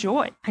give me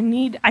joy. I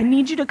need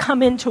you to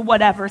come into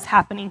whatever's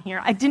happening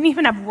here. I didn't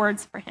even have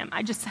words for him.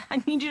 I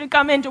need you to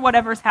come into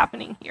whatever's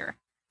happening here.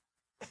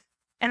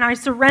 And I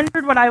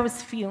surrendered what I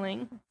was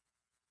feeling,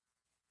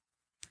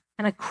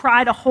 and I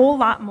cried a whole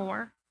lot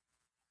more.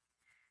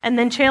 And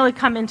then Chael had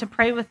come in to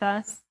pray with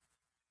us,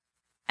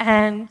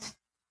 and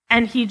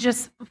And he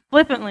just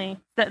flippantly,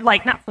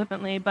 not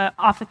flippantly, but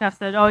off the cuff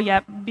said, oh yeah,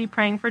 be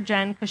praying for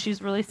Jen because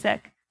she's really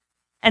sick.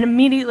 And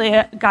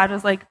immediately God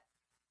was like,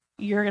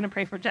 you're going to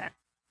pray for Jen.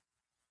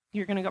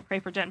 You're going to go pray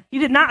for Jen. He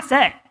did not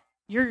say,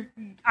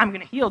 I'm going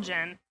to heal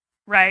Jen,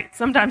 right?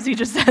 Sometimes he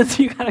just says,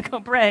 you got to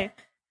go pray.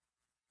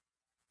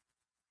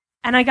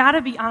 And I got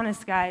to be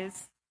honest,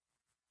 guys.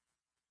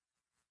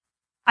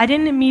 I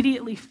didn't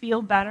immediately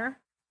feel better,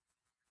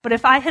 but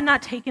if I had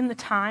not taken the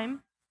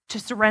time to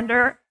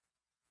surrender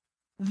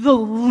the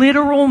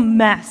literal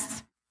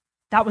mess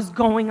that was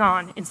going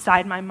on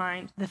inside my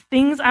mind, the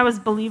things I was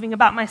believing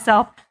about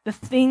myself, the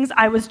things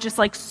I was just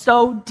like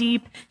so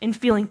deep in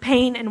feeling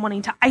pain and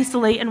wanting to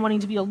isolate and wanting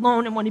to be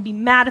alone and wanting to be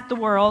mad at the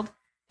world,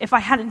 if I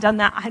hadn't done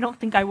that, I don't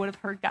think I would have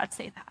heard God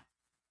say that.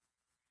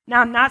 Now,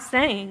 I'm not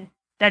saying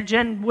that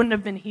Jen wouldn't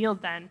have been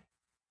healed then.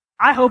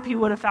 I hope he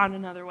would have found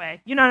another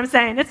way. You know what I'm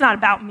saying? It's not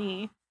about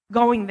me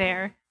going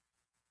there.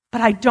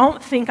 But I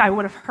don't think I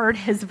would have heard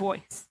his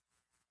voice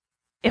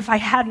if I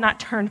had not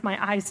turned my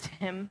eyes to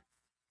him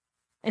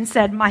and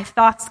said, my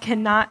thoughts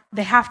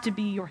they have to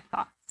be your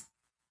thoughts.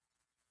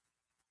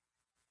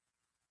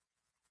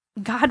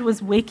 God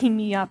was waking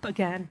me up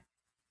again.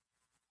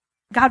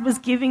 God was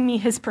giving me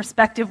his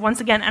perspective once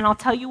again. And I'll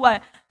tell you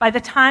what, by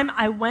the time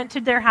I went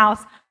to their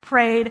house,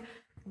 prayed,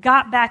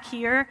 got back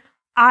here,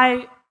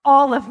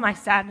 all of my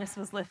sadness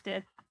was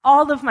lifted,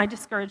 all of my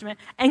discouragement.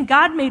 And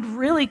God made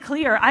really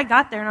clear, I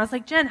got there and I was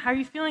like, Jen, how are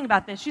you feeling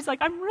about this? She's like,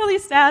 I'm really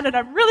sad and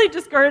I'm really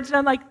discouraged. And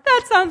I'm like,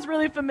 that sounds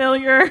really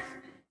familiar.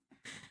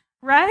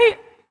 Right?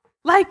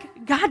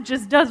 Like, God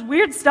just does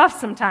weird stuff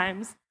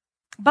sometimes.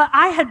 But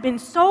I had been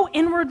so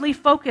inwardly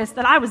focused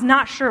that I was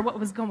not sure what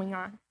was going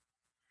on.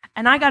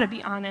 And I got to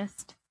be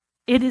honest,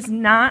 it is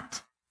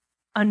not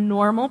a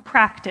normal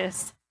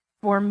practice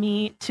for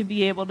me to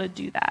be able to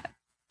do that.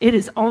 It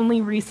is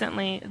only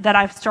recently that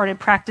I've started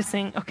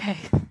practicing, okay,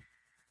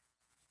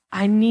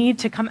 I need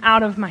to come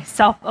out of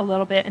myself a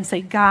little bit and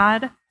say,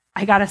 God,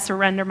 I got to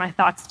surrender my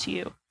thoughts to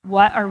you.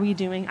 What are we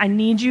doing? I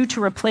need you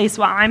to replace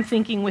what I'm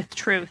thinking with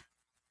truth.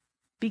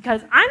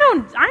 Because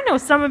I know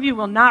some of you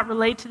will not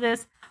relate to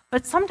this,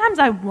 but sometimes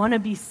I want to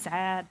be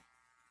sad.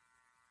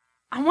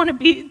 I want to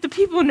be, the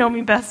people who know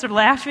me best are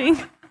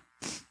laughing.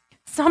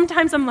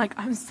 Sometimes I'm like,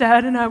 I'm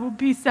sad and I will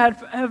be sad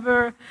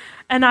forever,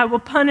 and I will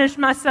punish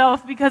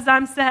myself because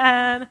I'm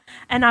sad,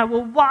 and I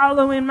will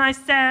wallow in my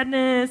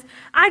sadness.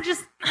 I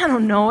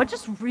don't know, I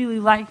just really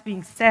like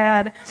being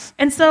sad.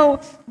 And so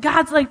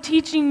God's like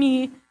teaching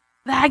me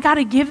that I got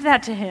to give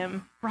that to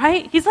him,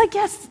 right? He's like,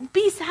 yes,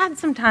 be sad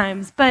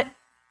sometimes, but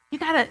you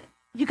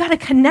gotta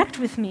connect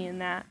with me in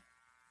that.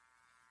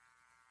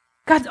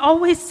 God's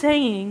always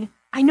saying,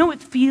 I know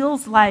it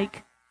feels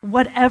like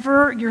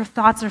whatever your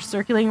thoughts are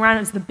circulating around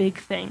is the big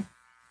thing,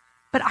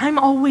 but I'm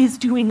always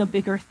doing a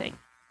bigger thing.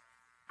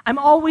 I'm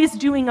always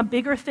doing a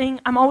bigger thing.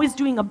 I'm always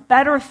doing a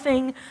better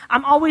thing.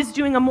 I'm always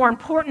doing a more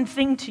important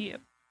thing to you.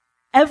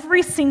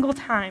 Every single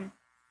time.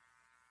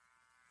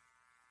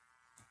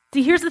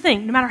 See, here's the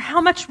thing. No matter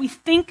how much we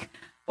think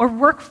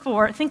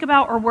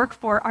about or work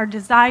for our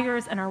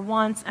desires and our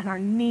wants and our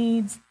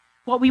needs,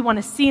 what we want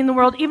to see in the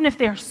world, even if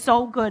they are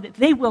so good,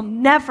 they will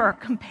never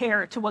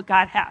compare to what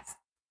God has.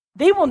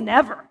 They will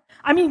never.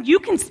 I mean, you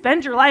can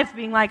spend your life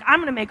being like, I'm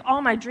going to make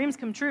all my dreams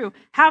come true,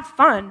 have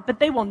fun, but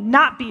they will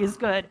not be as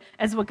good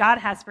as what God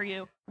has for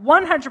you.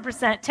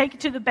 100%, take it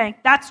to the bank.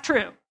 That's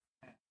true.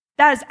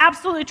 That is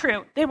absolutely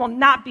true. They will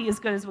not be as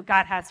good as what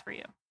God has for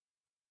you.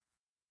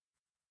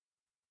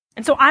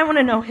 And so I want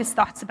to know his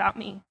thoughts about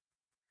me.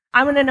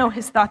 I want to know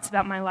his thoughts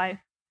about my life.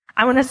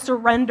 I want to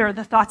surrender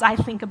the thoughts I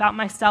think about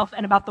myself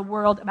and about the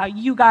world, about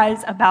you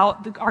guys,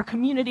 about our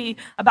community,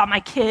 about my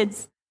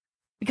kids,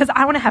 because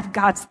I want to have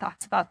God's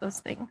thoughts about those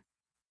things.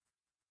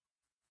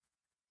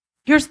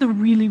 Here's the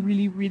really,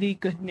 really, really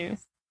good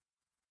news.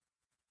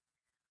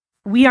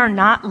 We are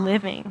not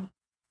living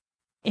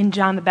in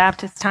John the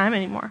Baptist's time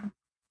anymore.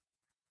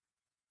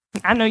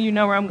 I know you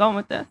know where I'm going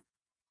with this.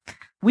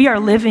 We are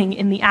living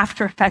in the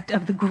after effect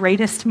of the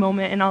greatest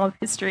moment in all of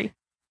history.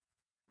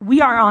 We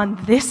are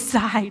on this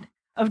side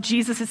of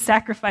Jesus'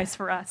 sacrifice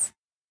for us.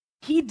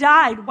 He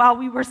died while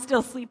we were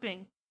still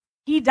sleeping.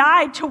 He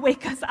died to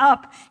wake us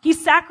up. He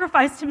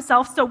sacrificed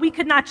himself so we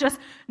could not just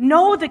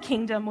know the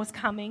kingdom was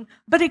coming,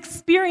 but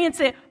experience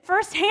it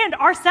firsthand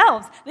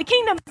ourselves. The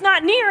kingdom is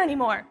not near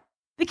anymore.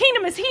 The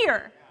kingdom is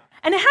here.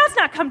 And it has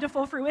not come to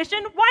full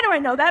fruition. Why do I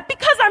know that?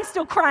 Because I'm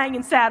still crying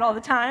and sad all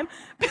the time.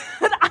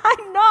 But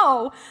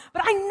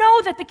I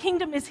know that the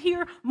kingdom is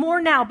here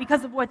more now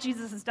because of what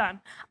Jesus has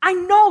done. I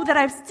know that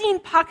I've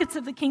seen pockets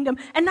of the kingdom,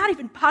 and not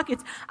even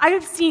pockets. I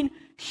have seen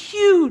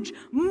huge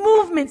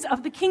movements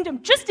of the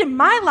kingdom just in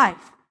my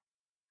life.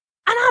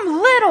 And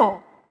I'm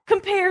little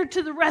compared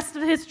to the rest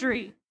of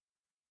history.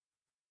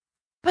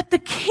 But the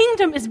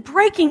kingdom is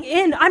breaking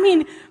in. I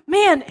mean,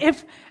 man,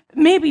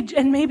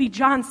 maybe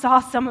John saw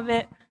some of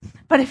it,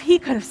 but if he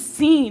could have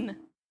seen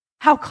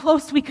how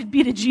close we could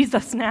be to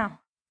Jesus now.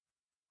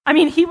 I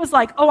mean, he was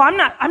like, oh, I'm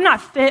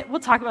not fit. We'll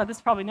talk about this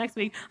probably next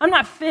week. I'm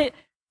not fit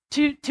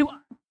to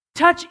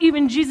touch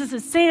even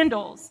Jesus'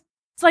 sandals.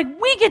 It's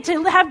like we get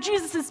to have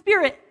Jesus'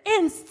 Spirit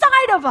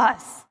inside of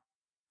us.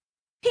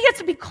 He gets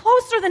to be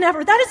closer than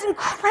ever. That is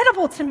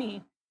incredible to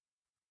me.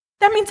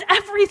 That means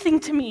everything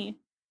to me.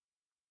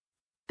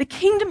 The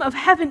kingdom of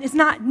heaven is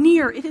not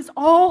near. It is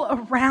all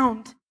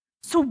around.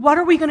 So what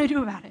are we going to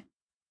do about it?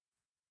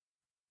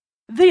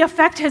 The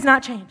effect has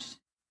not changed.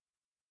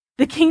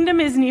 The kingdom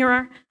is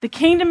nearer. The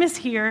kingdom is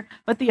here,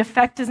 but the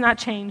effect has not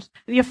changed.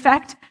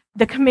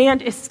 The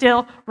command is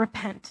still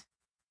repent.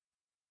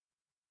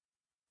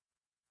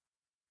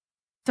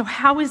 So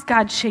how is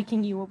God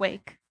shaking you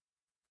awake?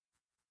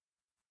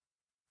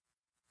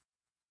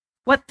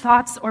 What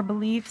thoughts or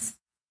beliefs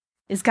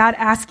is God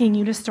asking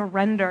you to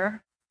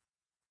surrender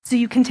so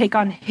you can take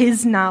on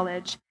his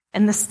knowledge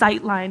and the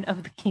sightline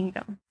of the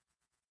kingdom?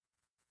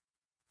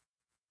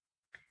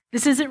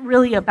 This isn't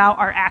really about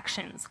our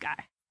actions,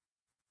 guy.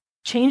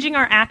 Changing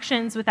our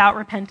actions without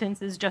repentance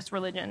is just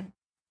religion.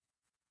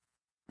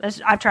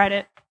 I've tried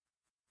it.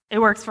 It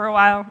works for a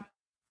while,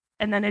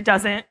 and then it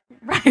doesn't,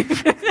 right?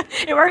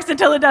 It works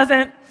until it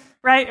doesn't,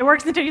 right? It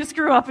works until you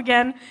screw up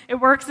again. It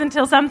works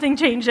until something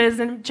changes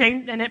and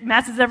it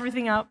messes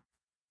everything up.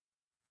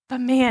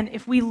 But man,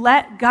 if we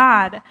let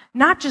God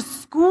not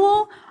just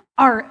school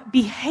our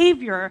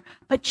behavior,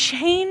 but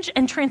change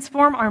and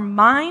transform our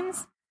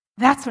minds,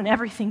 that's when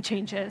everything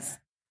changes.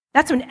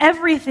 That's when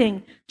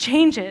everything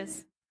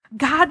changes.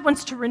 God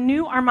wants to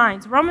renew our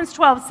minds. Romans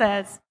 12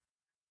 says,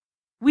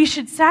 we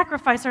should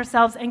sacrifice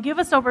ourselves and give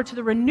us over to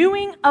the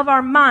renewing of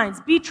our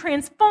minds. Be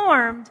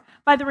transformed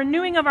by the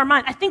renewing of our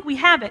mind. I think we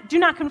have it. Do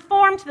not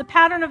conform to the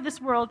pattern of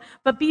this world,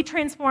 but be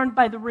transformed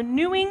by the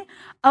renewing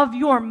of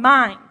your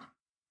mind.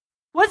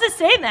 What does it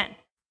say then?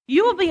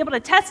 You will be able to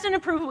test and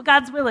approve what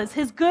God's will is,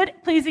 his good,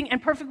 pleasing,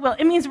 and perfect will.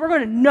 It means we're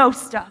going to know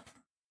stuff.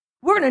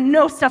 We're going to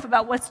know stuff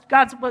about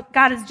what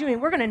God is doing.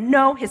 We're going to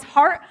know his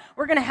heart.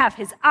 We're going to have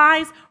his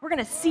eyes. We're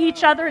going to see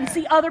each other and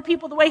see other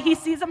people the way he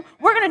sees them.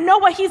 We're going to know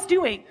what he's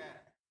doing,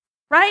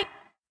 right?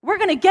 We're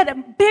going to get a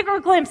bigger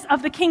glimpse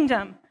of the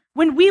kingdom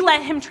when we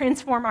let him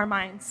transform our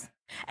minds.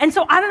 And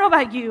so I don't know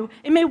about you.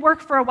 It may work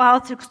for a while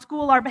to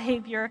school our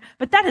behavior,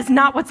 but that is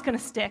not what's going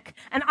to stick.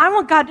 And I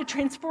want God to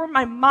transform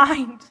my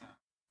mind.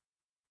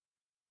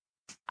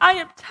 I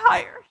am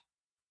tired.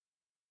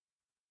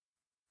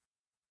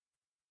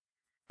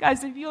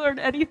 Guys, if you learned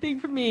anything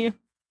from me,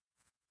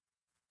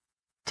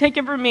 take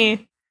it from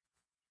me.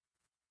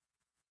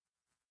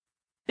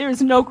 There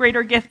is no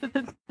greater gift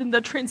than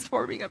the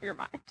transforming of your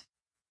mind.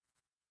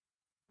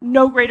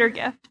 No greater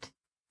gift.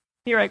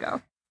 Here I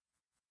go.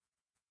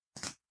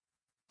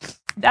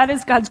 That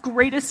is God's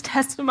greatest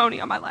testimony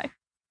on my life.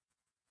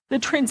 The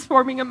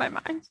transforming of my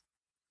mind.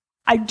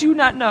 I do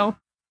not know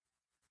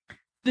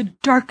the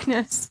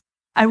darkness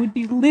I would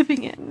be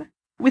living in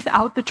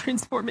without the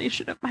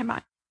transformation of my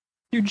mind.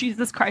 Through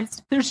Jesus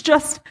Christ.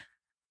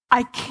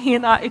 I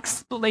cannot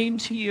explain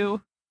to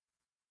you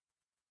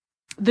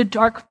the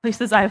dark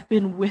places I have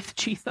been with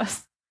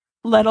Jesus,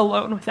 let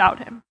alone without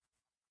him.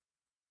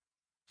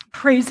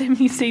 Praise him,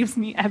 he saves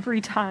me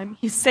every time.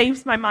 He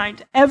saves my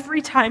mind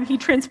every time. He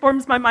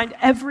transforms my mind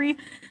every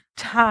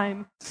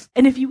time.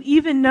 And if you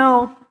even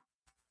know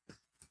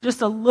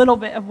just a little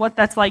bit of what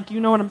that's like, you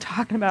know what I'm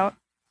talking about.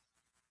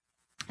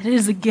 It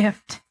is a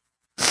gift.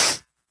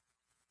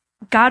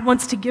 God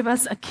wants to give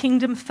us a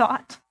kingdom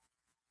thought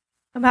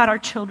about our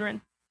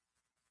children.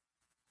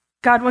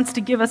 God wants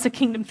to give us a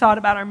kingdom thought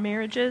about our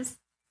marriages.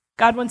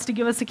 God wants to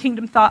give us a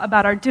kingdom thought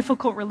about our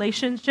difficult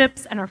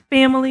relationships and our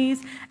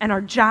families and our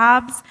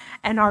jobs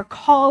and our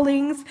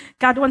callings.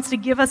 God wants to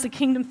give us a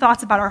kingdom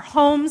thoughts about our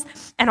homes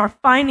and our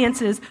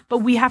finances, but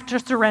we have to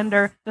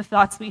surrender the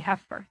thoughts we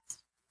have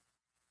first.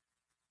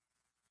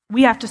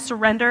 We have to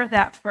surrender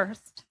that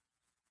first.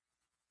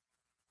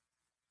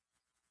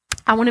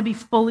 I want to be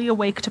fully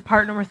awake to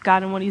partner with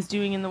God in what he's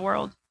doing in the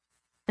world.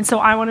 And so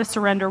I want to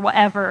surrender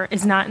whatever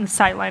is not in the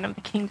sightline of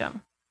the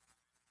kingdom.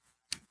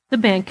 The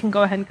band can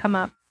go ahead and come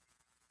up.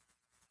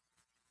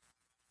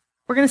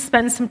 We're going to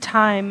spend some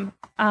time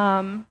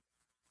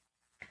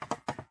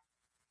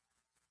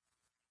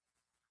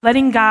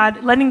letting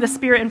the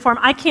Spirit inform.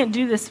 I can't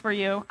do this for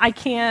you. I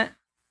can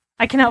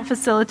help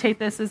facilitate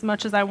this as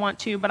much as I want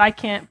to, but I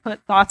can't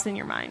put thoughts in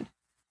your mind.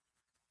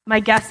 My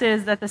guess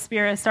is that the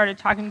Spirit started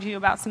talking to you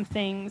about some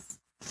things,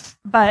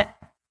 but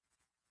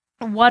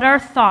what are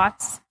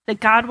thoughts that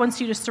God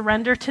wants you to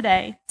surrender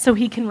today so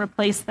he can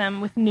replace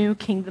them with new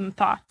kingdom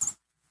thoughts?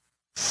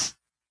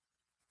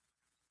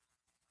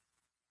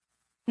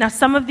 Now,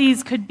 some of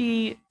these could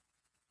be,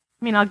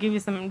 I'll give you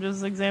some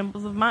just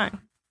examples of mine.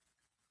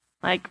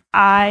 Like,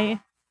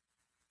 I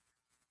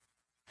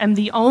am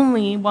the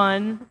only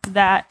one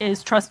that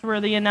is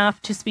trustworthy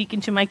enough to speak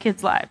into my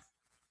kids' lives.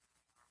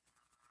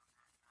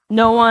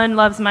 No one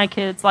loves my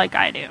kids like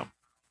I do.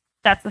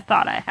 That's a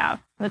thought I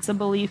have. That's a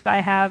belief I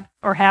have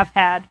or have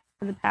had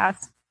in the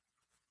past.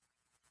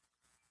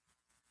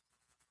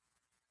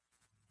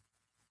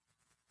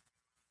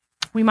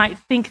 We might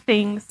think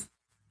things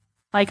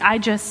like,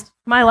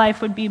 my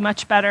life would be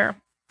much better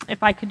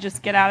if I could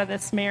just get out of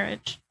this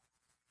marriage.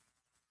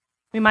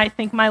 We might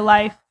think my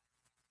life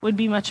would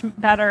be much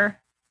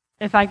better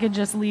if I could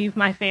just leave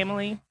my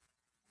family.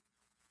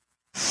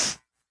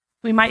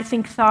 We might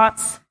think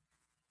thoughts,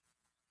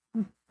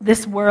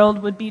 this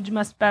world would be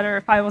much better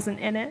if I wasn't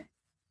in it.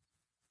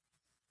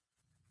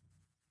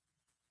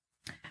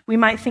 We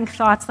might think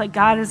thoughts like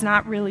God is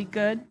not really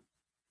good.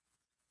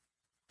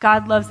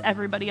 God loves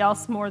everybody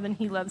else more than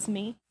he loves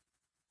me.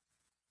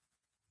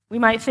 We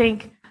might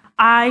think,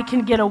 I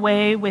can get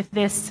away with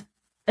this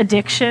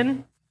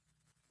addiction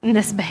and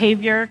this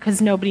behavior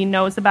because nobody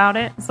knows about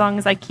it. As long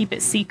as I keep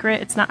it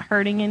secret, it's not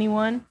hurting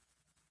anyone.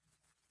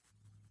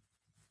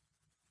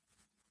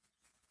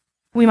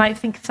 We might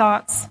think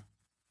thoughts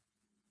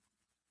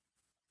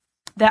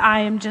that I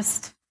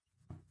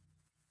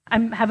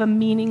have a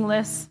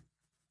meaningless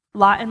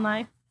lot in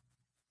life.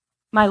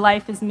 My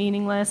life is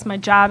meaningless. My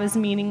job is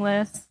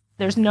meaningless.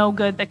 There's no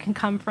good that can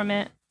come from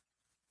it.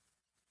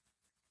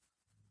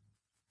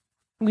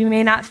 We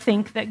may not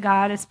think that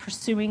God is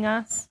pursuing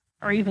us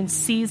or even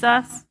sees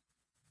us.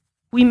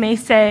 We may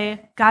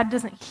say, God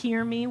doesn't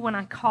hear me when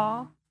I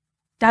call.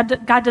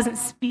 God doesn't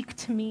speak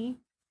to me.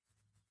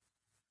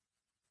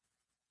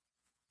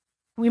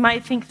 We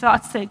might think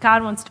thoughts that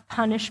God wants to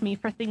punish me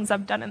for things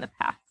I've done in the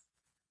past.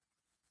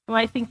 We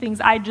might think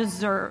things I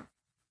deserve.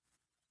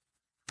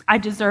 I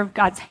deserve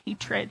God's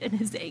hatred and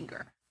his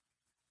anger.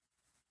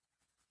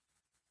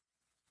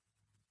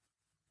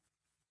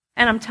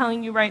 And I'm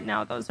telling you right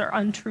now, those are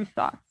untrue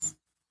thoughts.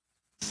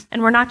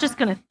 And we're not just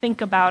going to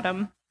think about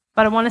them,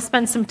 but I want to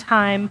spend some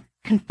time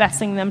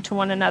confessing them to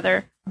one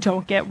another.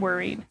 Don't get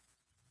worried.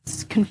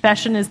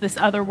 Confession is this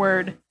other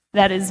word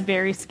that is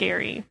very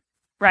scary,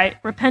 right?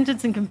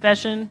 Repentance and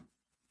confession,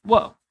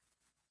 whoa.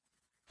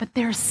 But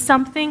there's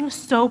something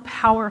so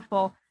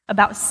powerful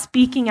about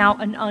speaking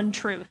out an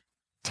untruth.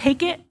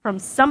 Take it from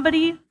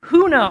somebody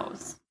who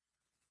knows.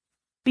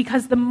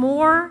 Because the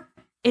more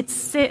it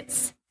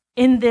sits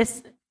in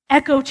this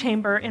echo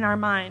chamber in our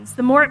minds,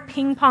 the more it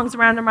ping-pongs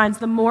around our minds,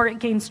 the more it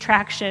gains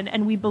traction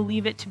and we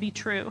believe it to be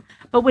true.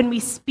 But when we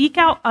speak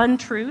out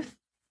untruth,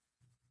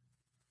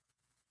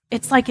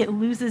 it's like it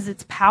loses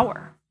its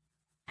power.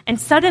 And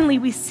suddenly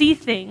we see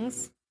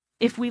things,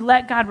 if we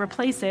let God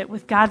replace it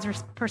with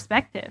God's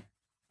perspective,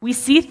 we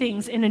see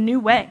things in a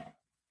new way.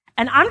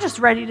 And I'm just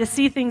ready to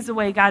see things the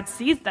way God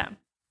sees them.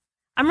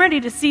 I'm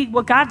ready to see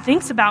what God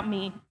thinks about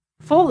me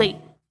fully.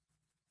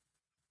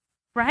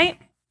 Right?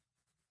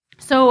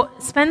 So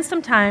spend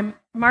some time.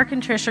 Mark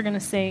and Trish are going to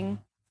sing.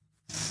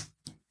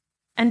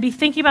 And be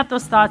thinking about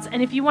those thoughts.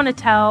 And if you want to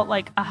tell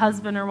like a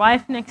husband or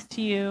wife next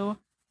to you,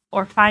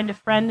 or find a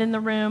friend in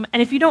the room,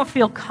 and if you don't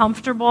feel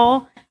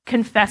comfortable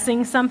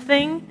confessing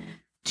something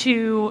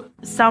to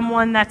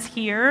someone that's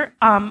here,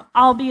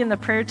 I'll be in the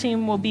prayer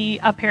team. We'll be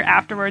up here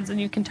afterwards, and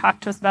you can talk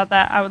to us about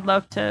that. I would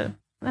love to.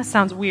 That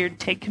sounds weird.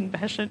 Take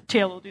confession.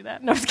 Taylor will do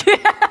that. No, I'm just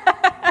kidding.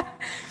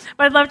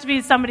 But I'd love to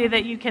be somebody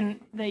that you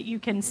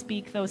can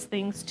speak those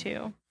things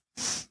to.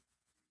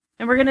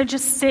 And we're going to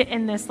just sit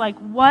in this, like,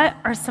 what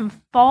are some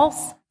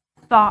false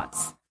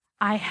thoughts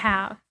I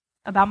have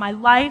about my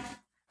life,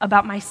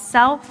 about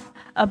myself,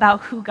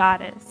 about who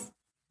God is,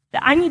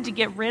 that I need to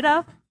get rid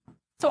of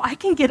so I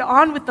can get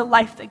on with the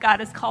life that God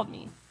has called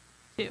me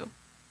to,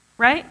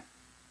 right?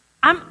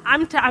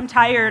 I'm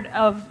tired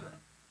of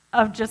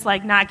just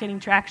like not getting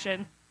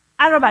traction.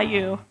 I don't know about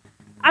you.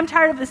 I'm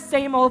tired of the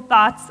same old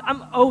thoughts.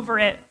 I'm over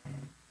it.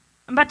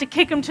 I'm about to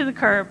kick them to the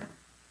curb.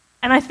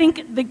 And I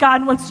think that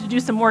God wants to do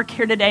some work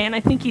here today, and I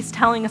think he's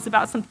telling us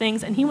about some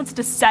things, and he wants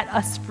to set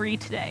us free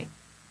today.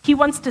 He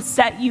wants to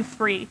set you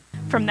free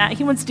from that.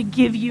 He wants to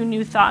give you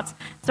new thoughts.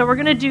 So we're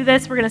going to do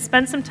this. We're going to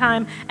spend some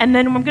time, and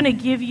then we're going to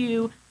give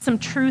you some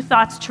true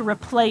thoughts to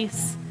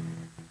replace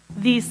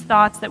these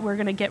thoughts that we're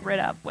going to get rid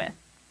of with,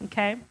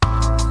 okay?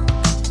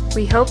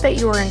 We hope that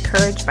you were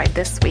encouraged by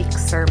this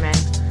week's sermon.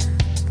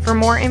 For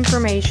more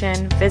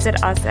information,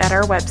 visit us at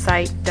our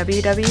website,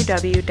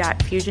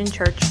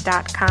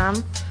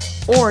 www.fusionchurch.com,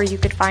 or you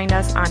could find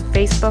us on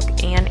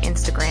Facebook and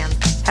Instagram.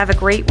 Have a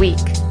great week.